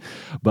it's good.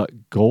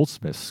 But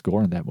Goldsmith's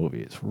score in that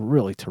movie is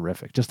really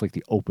terrific. Just like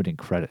the opening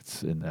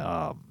credits and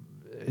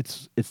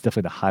it's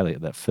definitely the highlight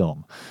of that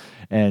film.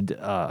 And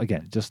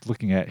again, just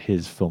looking at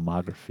his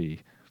filmography,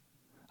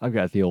 I've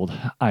got the old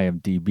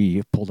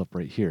IMDb pulled up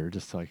right here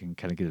just so I can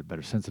kind of get a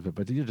better sense of it.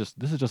 But this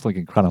is just like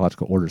in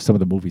chronological order, some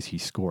of the movies he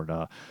scored.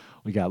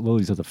 We got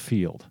Lilies of the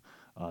Field,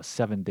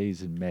 7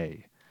 Days in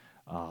May.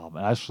 And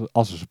I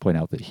also should point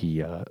out that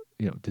he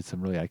did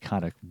some really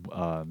iconic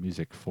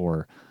music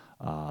for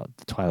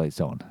the Twilight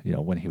Zone,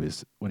 when he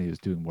was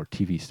doing more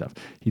TV stuff.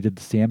 He did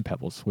the Sand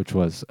Pebbles, which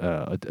was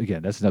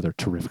again, that's another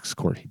terrific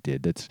score he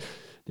did.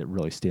 That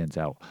really stands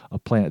out.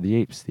 Planet of the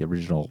Apes, the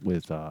original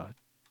with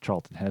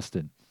Charlton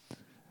Heston.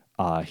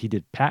 He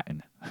did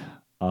Patton.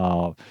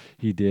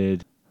 He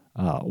did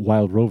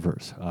Wild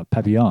Rovers,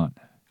 Papillon,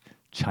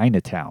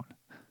 Chinatown,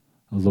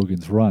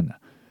 Logan's Run,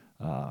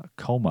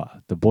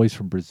 Coma, The Boys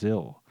from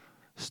Brazil,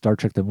 Star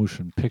Trek: The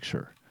Motion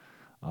Picture,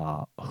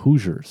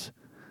 Hoosiers.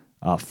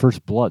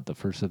 First Blood, the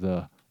first of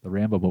the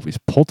Rambo movies,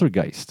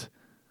 Poltergeist,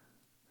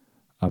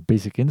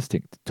 Basic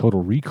Instinct,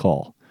 Total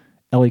Recall,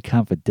 L.A.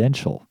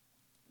 Confidential,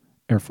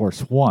 Air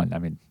Force One. I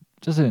mean,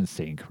 just an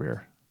insane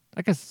career.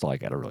 I guess that's all I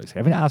got to really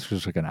say. I mean,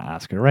 Oscars are going to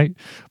Oscar, right?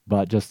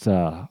 But just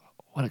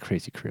what a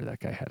crazy career that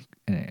guy had.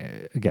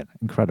 And, again,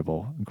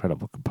 incredible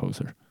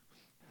composer.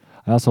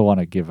 I also want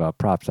to give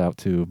props out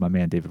to my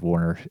man David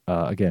Warner.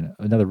 Again,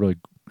 another really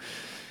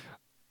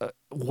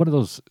one of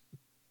those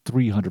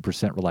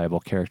 300% reliable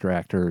character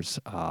actors.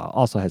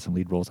 Also had some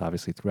lead roles,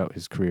 obviously, throughout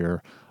his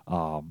career.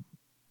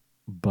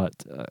 But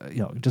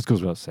it just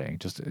goes without saying,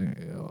 just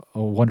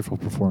a wonderful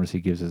performance he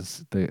gives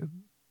as the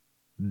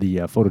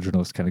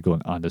photojournalist kind of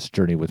going on this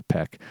journey with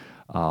Peck.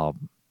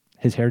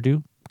 His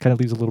hairdo kind of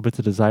leaves a little bit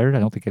to desired. I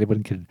don't think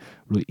anybody can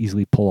really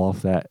easily pull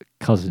off that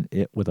Cousin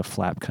It with a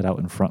flap cut out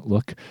in front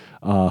look.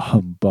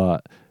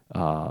 But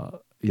I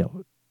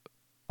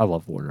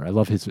love Warner. I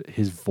love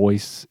his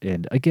voice,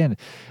 and again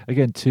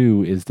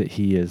too is that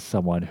he is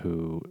someone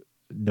who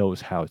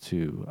knows how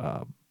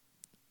to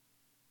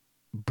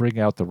bring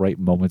out the right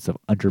moments of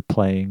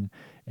underplaying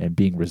and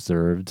being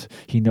reserved.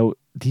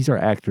 These are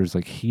actors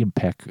like he and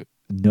Peck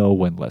know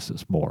when less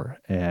is more,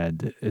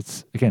 and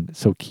it's again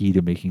so key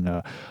to making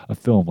a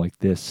film like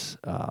this,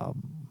 a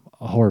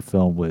horror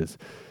film with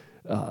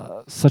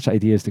such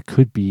ideas that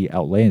could be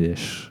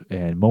outlandish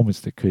and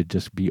moments that could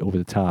just be over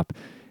the top,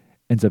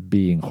 ends up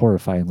being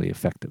horrifyingly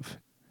effective.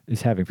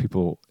 Is having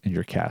people in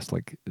your cast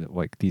like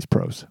these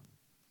pros.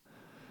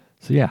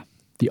 So yeah,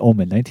 The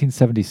Omen,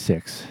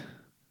 1976.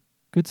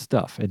 Good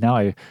stuff. And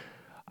now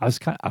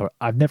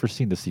I've never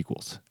seen the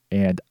sequels,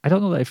 and I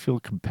don't know that I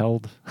feel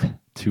compelled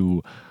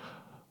to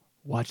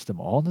watch them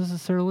all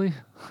necessarily.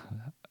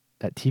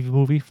 That TV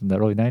movie from the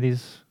early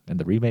 90s and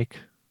the remake,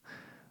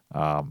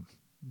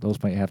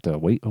 those might have to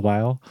wait a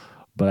while,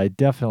 but I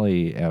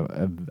definitely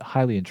am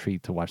highly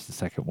intrigued to watch the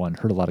second one.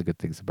 Heard a lot of good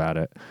things about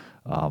it.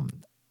 I'm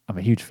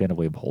a huge fan of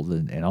William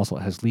Holden, and also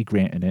it has Lee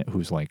Grant in it,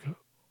 who's like,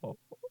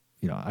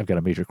 I've got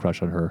a major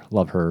crush on her,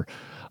 love her.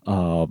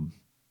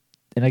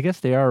 And I guess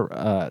they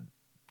are.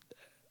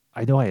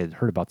 I know I had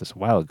heard about this a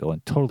while ago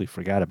and totally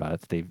forgot about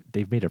it.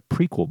 They've made a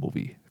prequel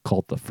movie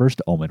called The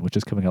First Omen, which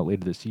is coming out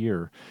later this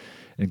year,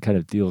 and kind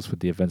of deals with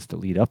the events that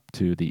lead up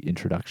to the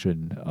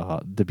introduction,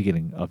 the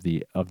beginning of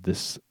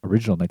this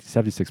original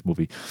 1976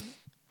 movie,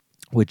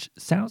 which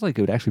sounds like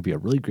it would actually be a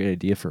really great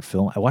idea for a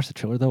film. I watched the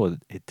trailer though;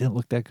 it didn't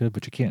look that good,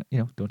 but you can't,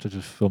 don't judge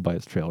a film by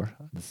its trailer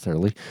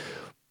necessarily.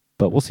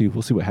 But we'll see.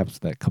 We'll see what happens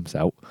when that comes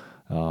out.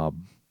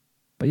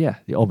 But yeah,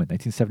 The Omen,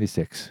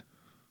 1976.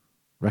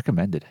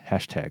 Recommended.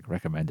 #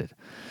 recommended.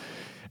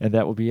 And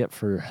that will be it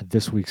for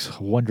this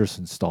week's wondrous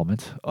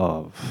installment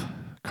of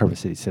Carver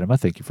City Cinema.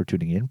 Thank you for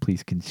tuning in.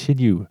 Please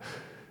continue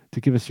to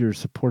give us your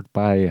support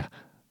by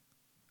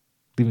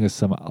leaving us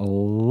some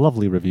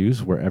lovely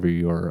reviews wherever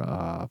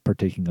you're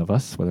partaking of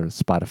us, whether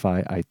it's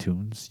Spotify,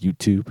 iTunes,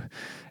 YouTube,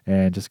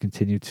 and just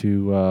continue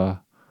to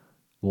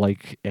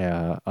like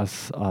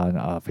us on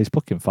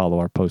Facebook and follow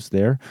our posts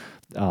there.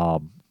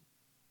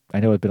 I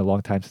know it's been a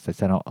long time since I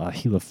sent out a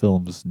Gila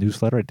Films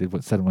newsletter. I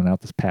did send one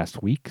out this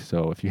past week.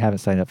 So if you haven't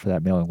signed up for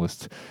that mailing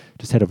list,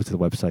 just head over to the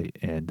website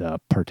and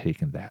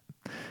partake in that.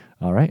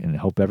 All right. And I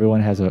hope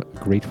everyone has a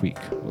great week.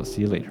 We'll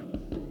see you later.